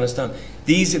of Afghanistan.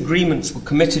 These agreements were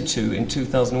committed to in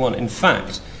 2001. In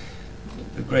fact,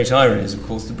 the great irony is, of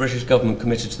course, the British government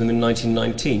committed to them in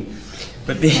 1919.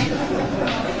 But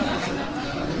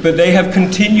they have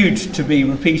continued to be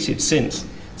repeated since.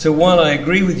 So while I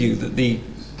agree with you that the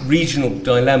regional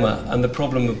dilemma and the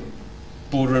problem of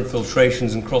border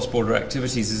infiltrations and cross-border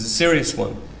activities is a serious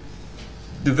one,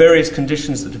 the various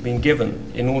conditions that have been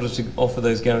given in order to offer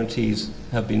those guarantees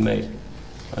have been made.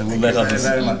 I will let others.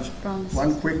 Thank you very much.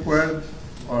 One quick word,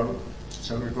 or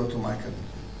shall we go to Michael?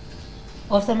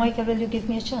 After Michael, will you give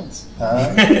me a chance? We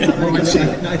will see.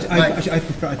 I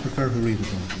prefer to read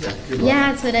it.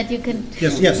 Yeah, so that you can.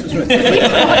 Yes, that's right.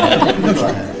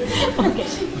 Okay,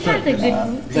 that's a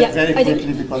good. Very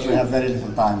quickly, because we have very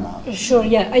little time now. Sure,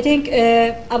 yeah. I think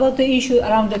about the issue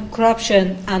around the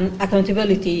corruption and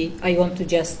accountability, I want to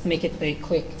just make it very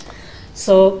quick.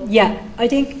 So, yeah, I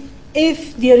think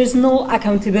if there is no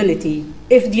accountability,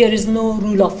 if there is no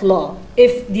rule of law,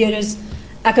 if there is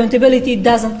accountability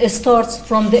doesn't start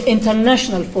from the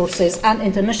international forces and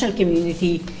international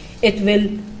community, it will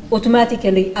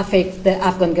automatically affect the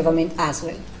Afghan government as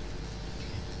well.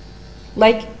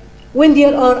 Like when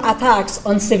there are attacks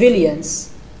on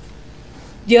civilians,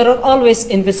 there are always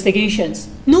investigations.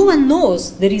 No one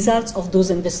knows the results of those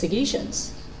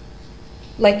investigations.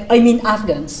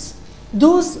 Afghans.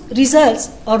 Those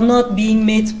results are not being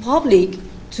made public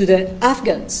to the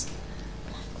Afghans.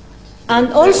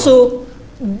 And also,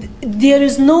 there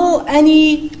is no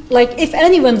if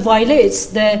anyone violates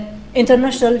the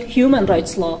international human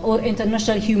rights law or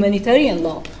international humanitarian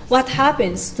law, what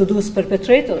happens to those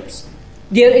perpetrators?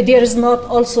 There is not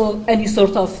also any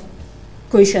sort of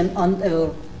question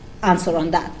or answer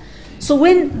on that. So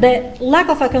when the lack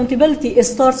of accountability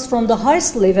starts from the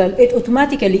highest level, it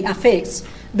automatically affects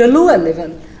the lower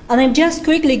level. And I'm just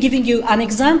quickly giving you an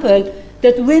example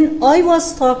that when I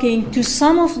was talking to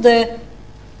some of the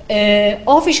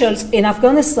officials in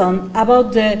Afghanistan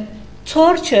about the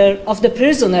torture of the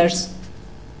prisoners,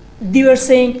 they were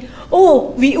saying,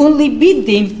 oh, we only beat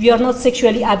them, we are not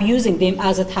sexually abusing them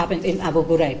as it happened in Abu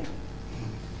Ghraib.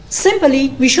 Simply,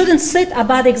 we shouldn't set a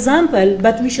bad example,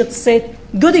 but we should set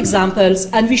good examples,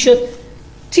 and we should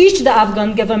teach the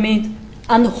Afghan government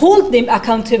and hold them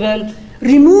accountable,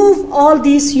 remove all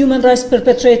these human rights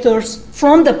perpetrators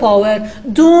from the power,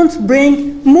 don't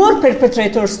bring more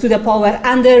perpetrators to the power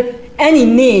under any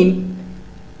name.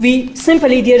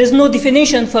 There is no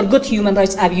definition for good human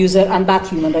rights abuser and bad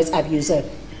human rights abuser.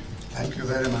 Thank you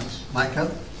very much.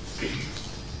 Michael?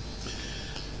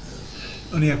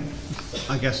 Only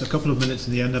I guess a couple of minutes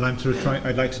in the end, and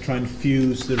I'd like to try and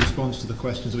fuse the response to the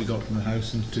questions that we got from the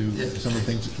House and to some of the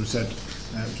things which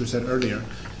were said earlier.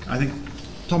 I think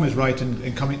Tom is right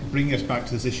in bringing us back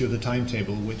to this issue of the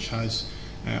timetable, which has,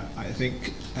 I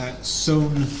think,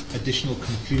 sown additional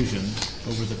confusion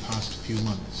over the past few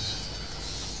months.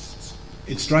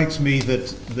 It strikes me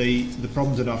that the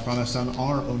problems in Afghanistan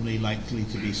are only likely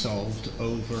to be solved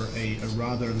over a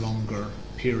rather longer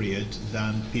period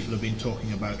than people have been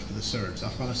talking about for the surge.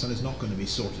 Afghanistan is not going to be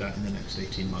sorted out in the next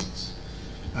 18 months.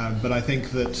 But I think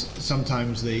that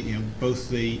sometimes both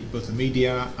the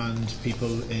media and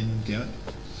people in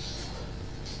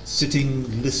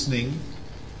sitting, listening,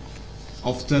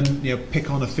 often pick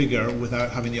on a figure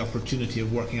without having the opportunity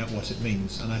of working out what it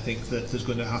means. And I think that there's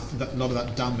going to a lot of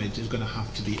that damage is going to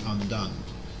have to be undone.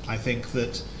 I think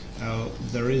that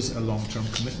there is a long-term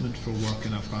commitment for work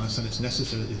in Afghanistan. It's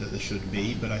necessary that there should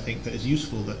be, but I think that it's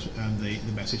useful that the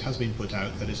message has been put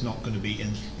out that it's not going to be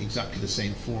in exactly the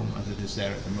same form as it is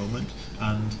there at the moment,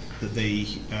 and that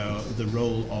the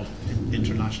role of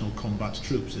international combat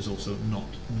troops is also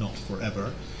not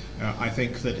forever. I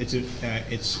think that it's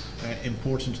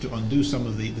important to undo some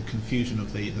of the confusion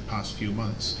of the past few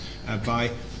months by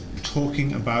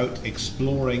talking about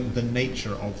exploring the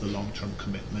nature of the long-term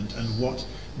commitment and what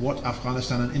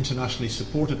Afghanistan and internationally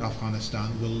supported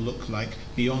Afghanistan will look like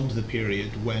beyond the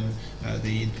period when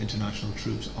the international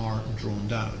troops are drawn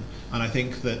down. And I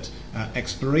think that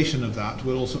exploration of that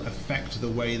will also affect the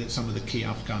way that some of the key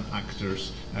Afghan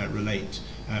actors relate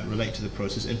to the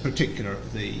process, in particular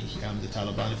the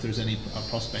Taliban. If there's any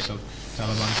prospect of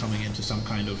Taliban coming into some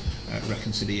kind of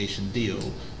reconciliation deal,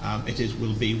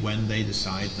 will be when they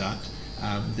decide that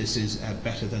this is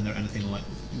better than they're anything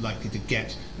likely to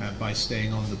get by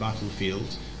staying on the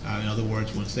battlefield. In other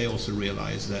words, once they also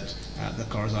realise that the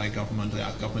Karzai government, the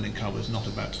government in Kabul, is not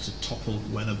about to topple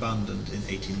when abandoned in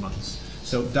 18 months.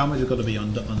 So damage has got to be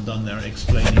undone there,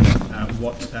 explaining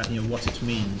what it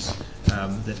means,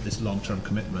 this long-term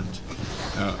commitment.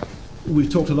 We've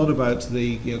talked a lot about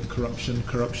the corruption,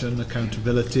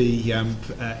 accountability,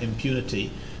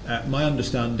 impunity. My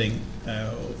understanding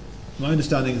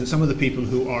is that some of the people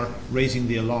who are raising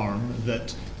the alarm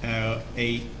that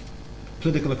a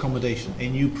political accommodation, a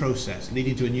new process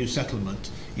leading to a new settlement,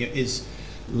 is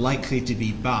likely to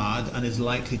be bad and is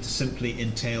likely to simply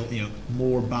entail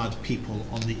more bad people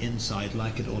on the inside,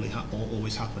 like it always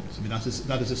happens. I mean,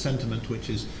 that is a sentiment which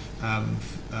is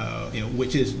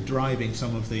driving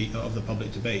some of the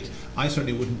public debate. I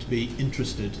certainly wouldn't be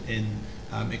interested in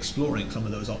exploring some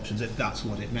of those options if that's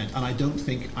what it meant. And I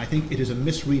think it is a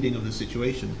misreading of the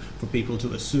situation for people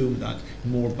to assume that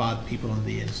more bad people on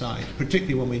the inside,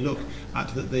 particularly when we look at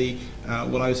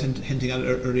what I was hinting at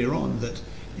earlier on, that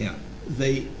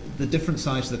the different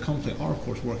sides of the conflict are, of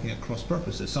course, working at cross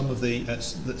purposes. Some of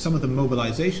the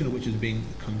mobilization which is being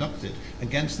conducted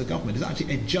against the government is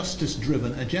actually a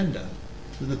justice-driven agenda.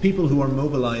 The people who are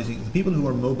mobilizing,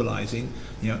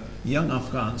 young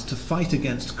Afghans to fight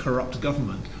against corrupt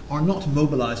government are not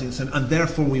mobilizing saying, and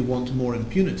therefore we want more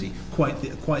impunity. Quite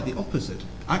the opposite.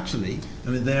 Actually,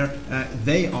 I mean,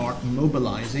 they are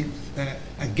mobilizing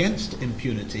against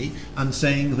impunity and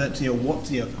saying that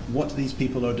what these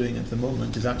people are doing at the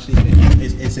moment is actually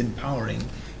is empowering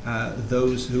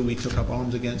those who we took up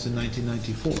arms against in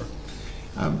 1994.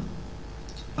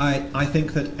 I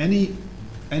think that any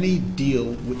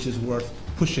deal which is worth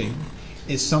pushing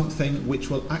is something which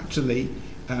will actually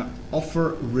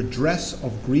offer redress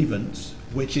of grievance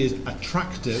which is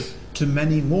attractive to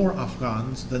many more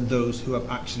Afghans than those who have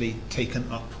actually taken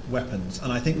up weapons.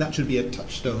 And I think that should be a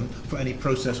touchstone for any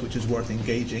process which is worth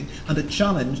engaging, and a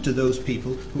challenge to those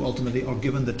people who ultimately are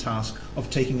given the task of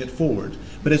taking it forward.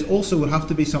 But it also will have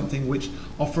to be something which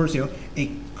offers a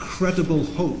credible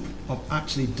hope of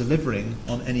actually delivering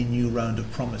on any new round of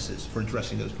promises for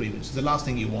addressing those grievances. The last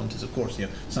thing you want is, of course,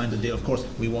 sign the deal. Of course,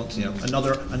 we want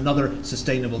another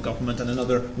sustainable government and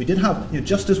another. We did have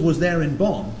justice was there in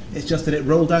Bonn. It's just that it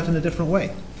rolled out in a different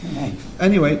way.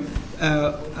 Anyway,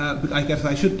 I guess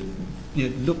I should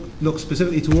look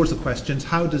specifically towards the questions: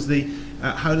 how does the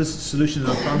solution in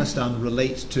Afghanistan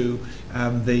relate to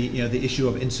the issue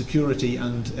of insecurity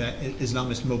and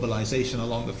Islamist mobilization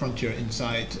along the frontier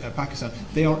inside Pakistan?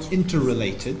 They are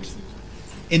interrelated.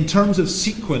 In terms of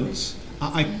sequence,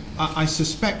 I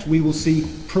suspect we will see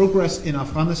progress in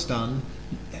Afghanistan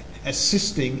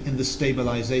assisting in the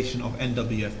stabilization of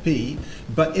NWFP,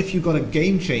 but if you've got a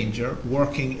game changer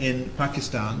working in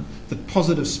Pakistan, the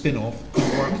positive spin-off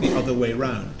can work the other way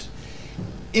round.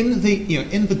 In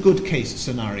the good case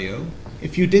scenario,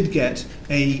 if you did get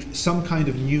some kind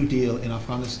of new deal in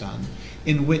Afghanistan,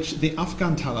 in which the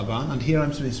Afghan Taliban, and here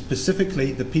I'm saying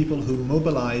specifically the people who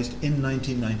mobilized in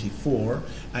 1994,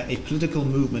 a political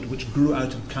movement which grew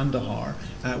out of Kandahar,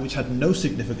 which had no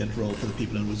significant role for the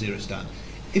people in Waziristan.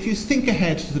 If you think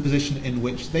ahead to the position in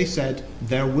which they said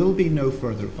there will be no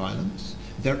further violence,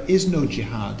 there is no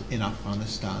jihad in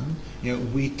Afghanistan,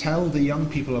 we tell the young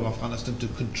people of Afghanistan to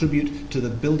contribute to the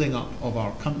building up of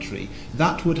our country,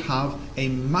 that would have a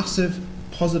massive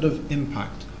positive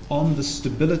impact on the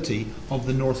stability of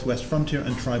the northwest frontier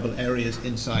and tribal areas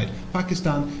inside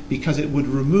Pakistan, because it would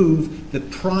remove the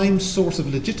prime source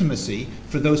of legitimacy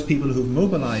for those people who've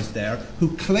mobilized there,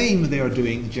 who claim they are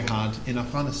doing jihad in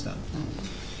Afghanistan.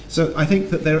 So I think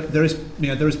that there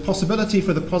is possibility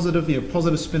for the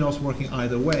positive spin-offs working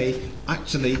either way.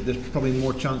 Actually, there's probably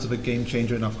more chance of a game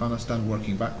changer in Afghanistan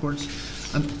working backwards.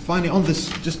 And finally, on this,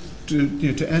 just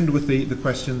to end with the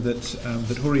question that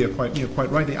Horia quite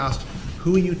rightly asked,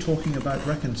 who are you talking about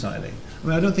reconciling? I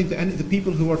mean, I don't think that the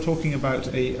people who are talking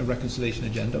about a reconciliation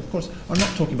agenda, of course, are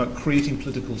not talking about creating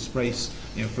political space,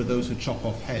 for those who chop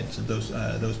off heads and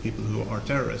those people who are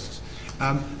terrorists.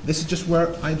 This is just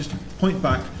where I just point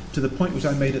back to the point which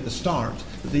I made at the start.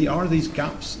 There are these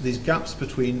gaps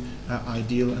between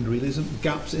ideal and realism,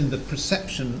 gaps in the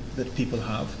perception that people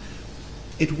have.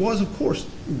 It was, of course,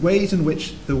 ways in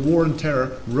which the war on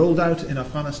terror rolled out in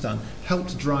Afghanistan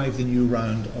helped drive the new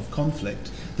round of conflict.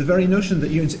 The very notion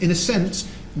that in a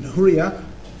sense, Horia,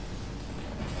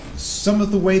 some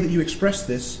of the way that you express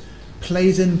this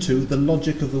plays into the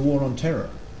logic of the war on terror.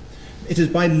 It is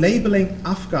by labelling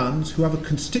Afghans who have a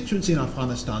constituency in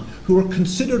Afghanistan, who are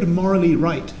considered morally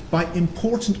right by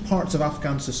important parts of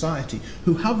Afghan society,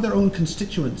 who have their own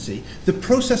constituency, the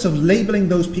process of labelling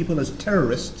those people as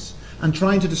terrorists and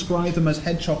trying to describe them as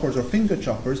head choppers or finger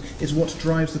choppers is what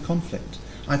drives the conflict.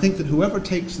 I think that whoever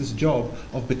takes this job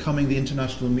of becoming the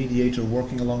international mediator,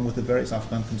 working along with the various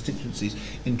Afghan constituencies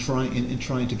in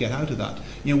trying to get out of that,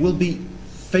 will be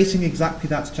facing exactly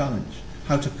that challenge.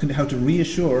 How to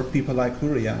reassure people like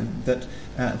Horia that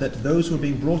those who are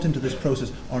being brought into this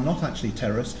process are not actually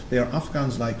terrorists. They are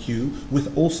Afghans like you,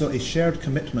 with also a shared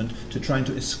commitment to trying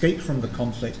to escape from the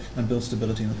conflict and build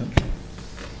stability in the country.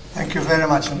 Thank you very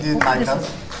much indeed, Michael.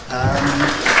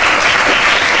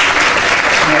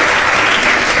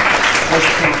 Just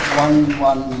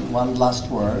one last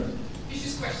word.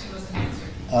 Bishop's question wasn't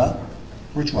answered.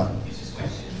 Which one? Bishop's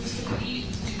question. Who's the lead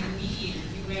to the mediator?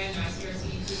 You ran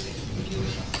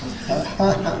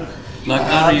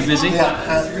Lakhdar, are you busy?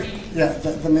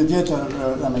 The mediator,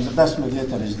 the best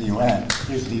mediator is the UN.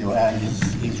 If the UN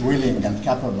is willing and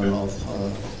capable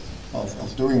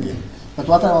of doing it. But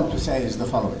what I want to say is the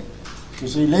following. You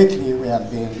see, lately we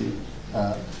have been,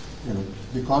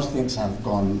 because things have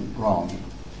gone wrong,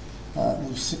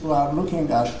 we are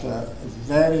looking at a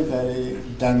very, very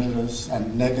dangerous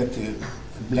and negative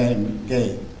blame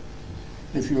game.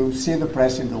 If you see the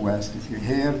press in the West, if you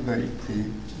hear the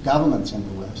governments in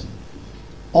the West,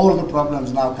 all the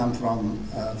problems now come from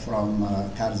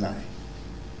Karzai.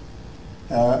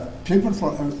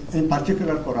 In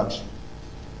particular, corruption.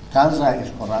 Karzai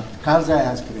is corrupt. Karzai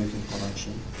has created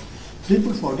corruption.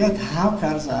 People forget how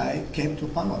Karzai came to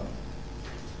power.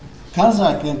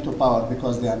 Karzai came to power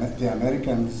because the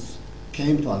Americans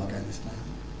came to Afghanistan,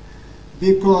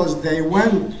 because they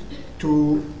went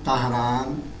to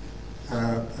Tehran,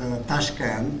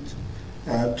 Tashkent,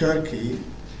 Turkey,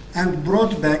 and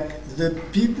brought back the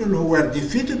people who were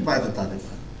defeated by the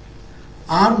Taliban,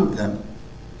 armed them,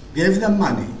 gave them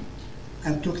money,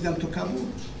 and took them to Kabul.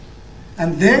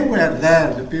 And they were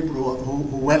there, the people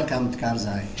who welcomed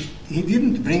Karzai. He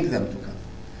didn't bring them to Kabul.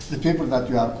 The people that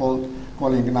you are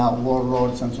calling now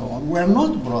warlords and so on were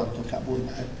not brought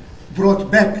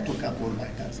back to Kabul by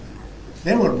Karzai.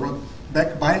 They were brought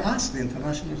back by us, the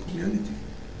international community.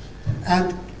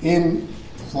 And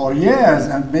for years,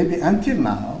 and maybe until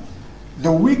now,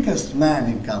 the weakest man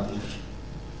in Kabul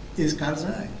is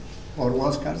Karzai, or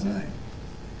was Karzai.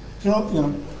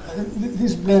 So,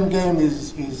 this blame game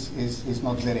is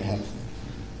not very healthy.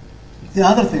 The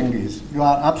other thing is, you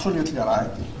are absolutely right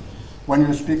when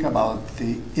you speak about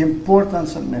the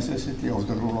importance and necessity of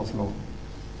the rule of law.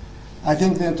 I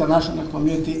think the international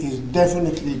community is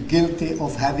definitely guilty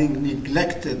of having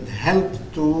neglected, helped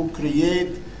to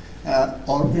create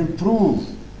or improve,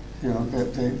 the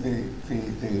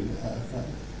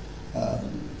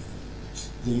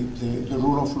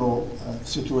rule of law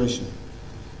situation.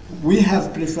 We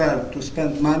have preferred to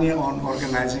spend money on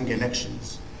organizing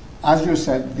elections. As you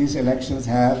said, these elections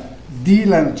have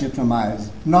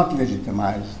delegitimized, not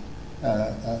legitimized,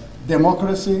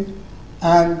 democracy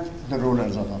and the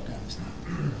rulers of Afghanistan.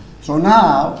 So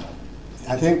now,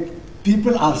 I think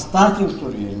people are starting to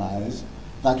realize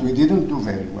that we didn't do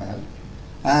very well,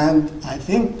 and I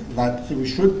think that we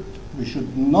should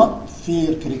not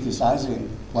fear criticizing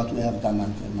what we have done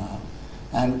until now,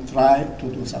 and try to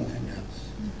do something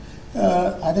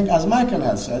else. I think, as Michael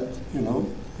has said,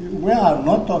 we are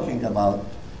not talking about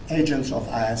agents of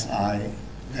ISI.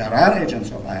 There are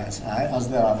agents of ISI, as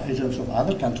there are agents of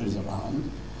other countries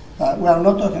around. We are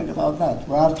not talking about that.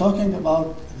 We are talking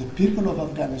about the people of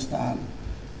Afghanistan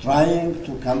trying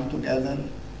to come together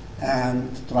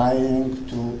and trying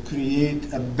to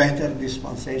create a better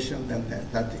dispensation than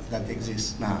that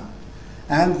exists now.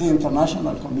 And the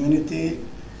international community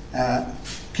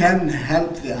can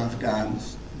help the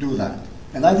Afghans do that.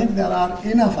 And I think there are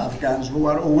enough Afghans who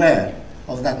are aware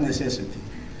of that necessity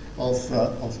of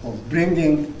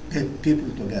bringing people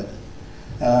together.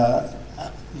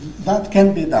 That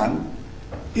can be done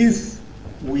if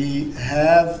we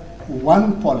have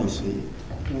one policy,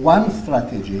 one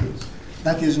strategy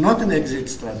that is not an exit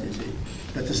strategy,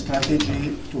 but a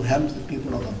strategy to help the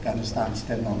people of Afghanistan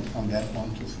stand on their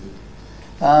own 2 feet.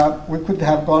 We could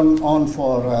have gone on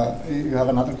for, you have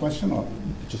another question? Or?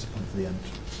 Just a point for the end.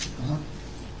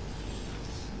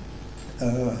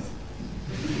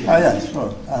 Yes,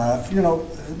 sure.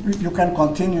 You can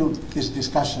continue this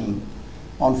discussion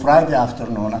on Friday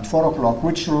afternoon at 4 o'clock.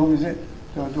 Which room is it?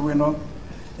 Do we know?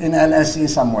 In LSE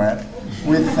somewhere,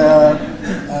 with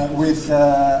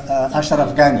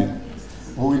Ashraf Ghani,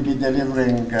 who will be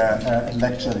delivering a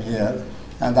lecture here.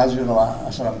 And as you know,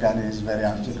 Ashraf Ghani is very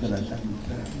articulate and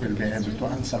will be able to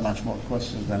answer much more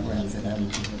questions than we have been able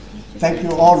to. Thank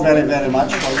you all very, very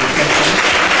much for your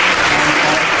attention.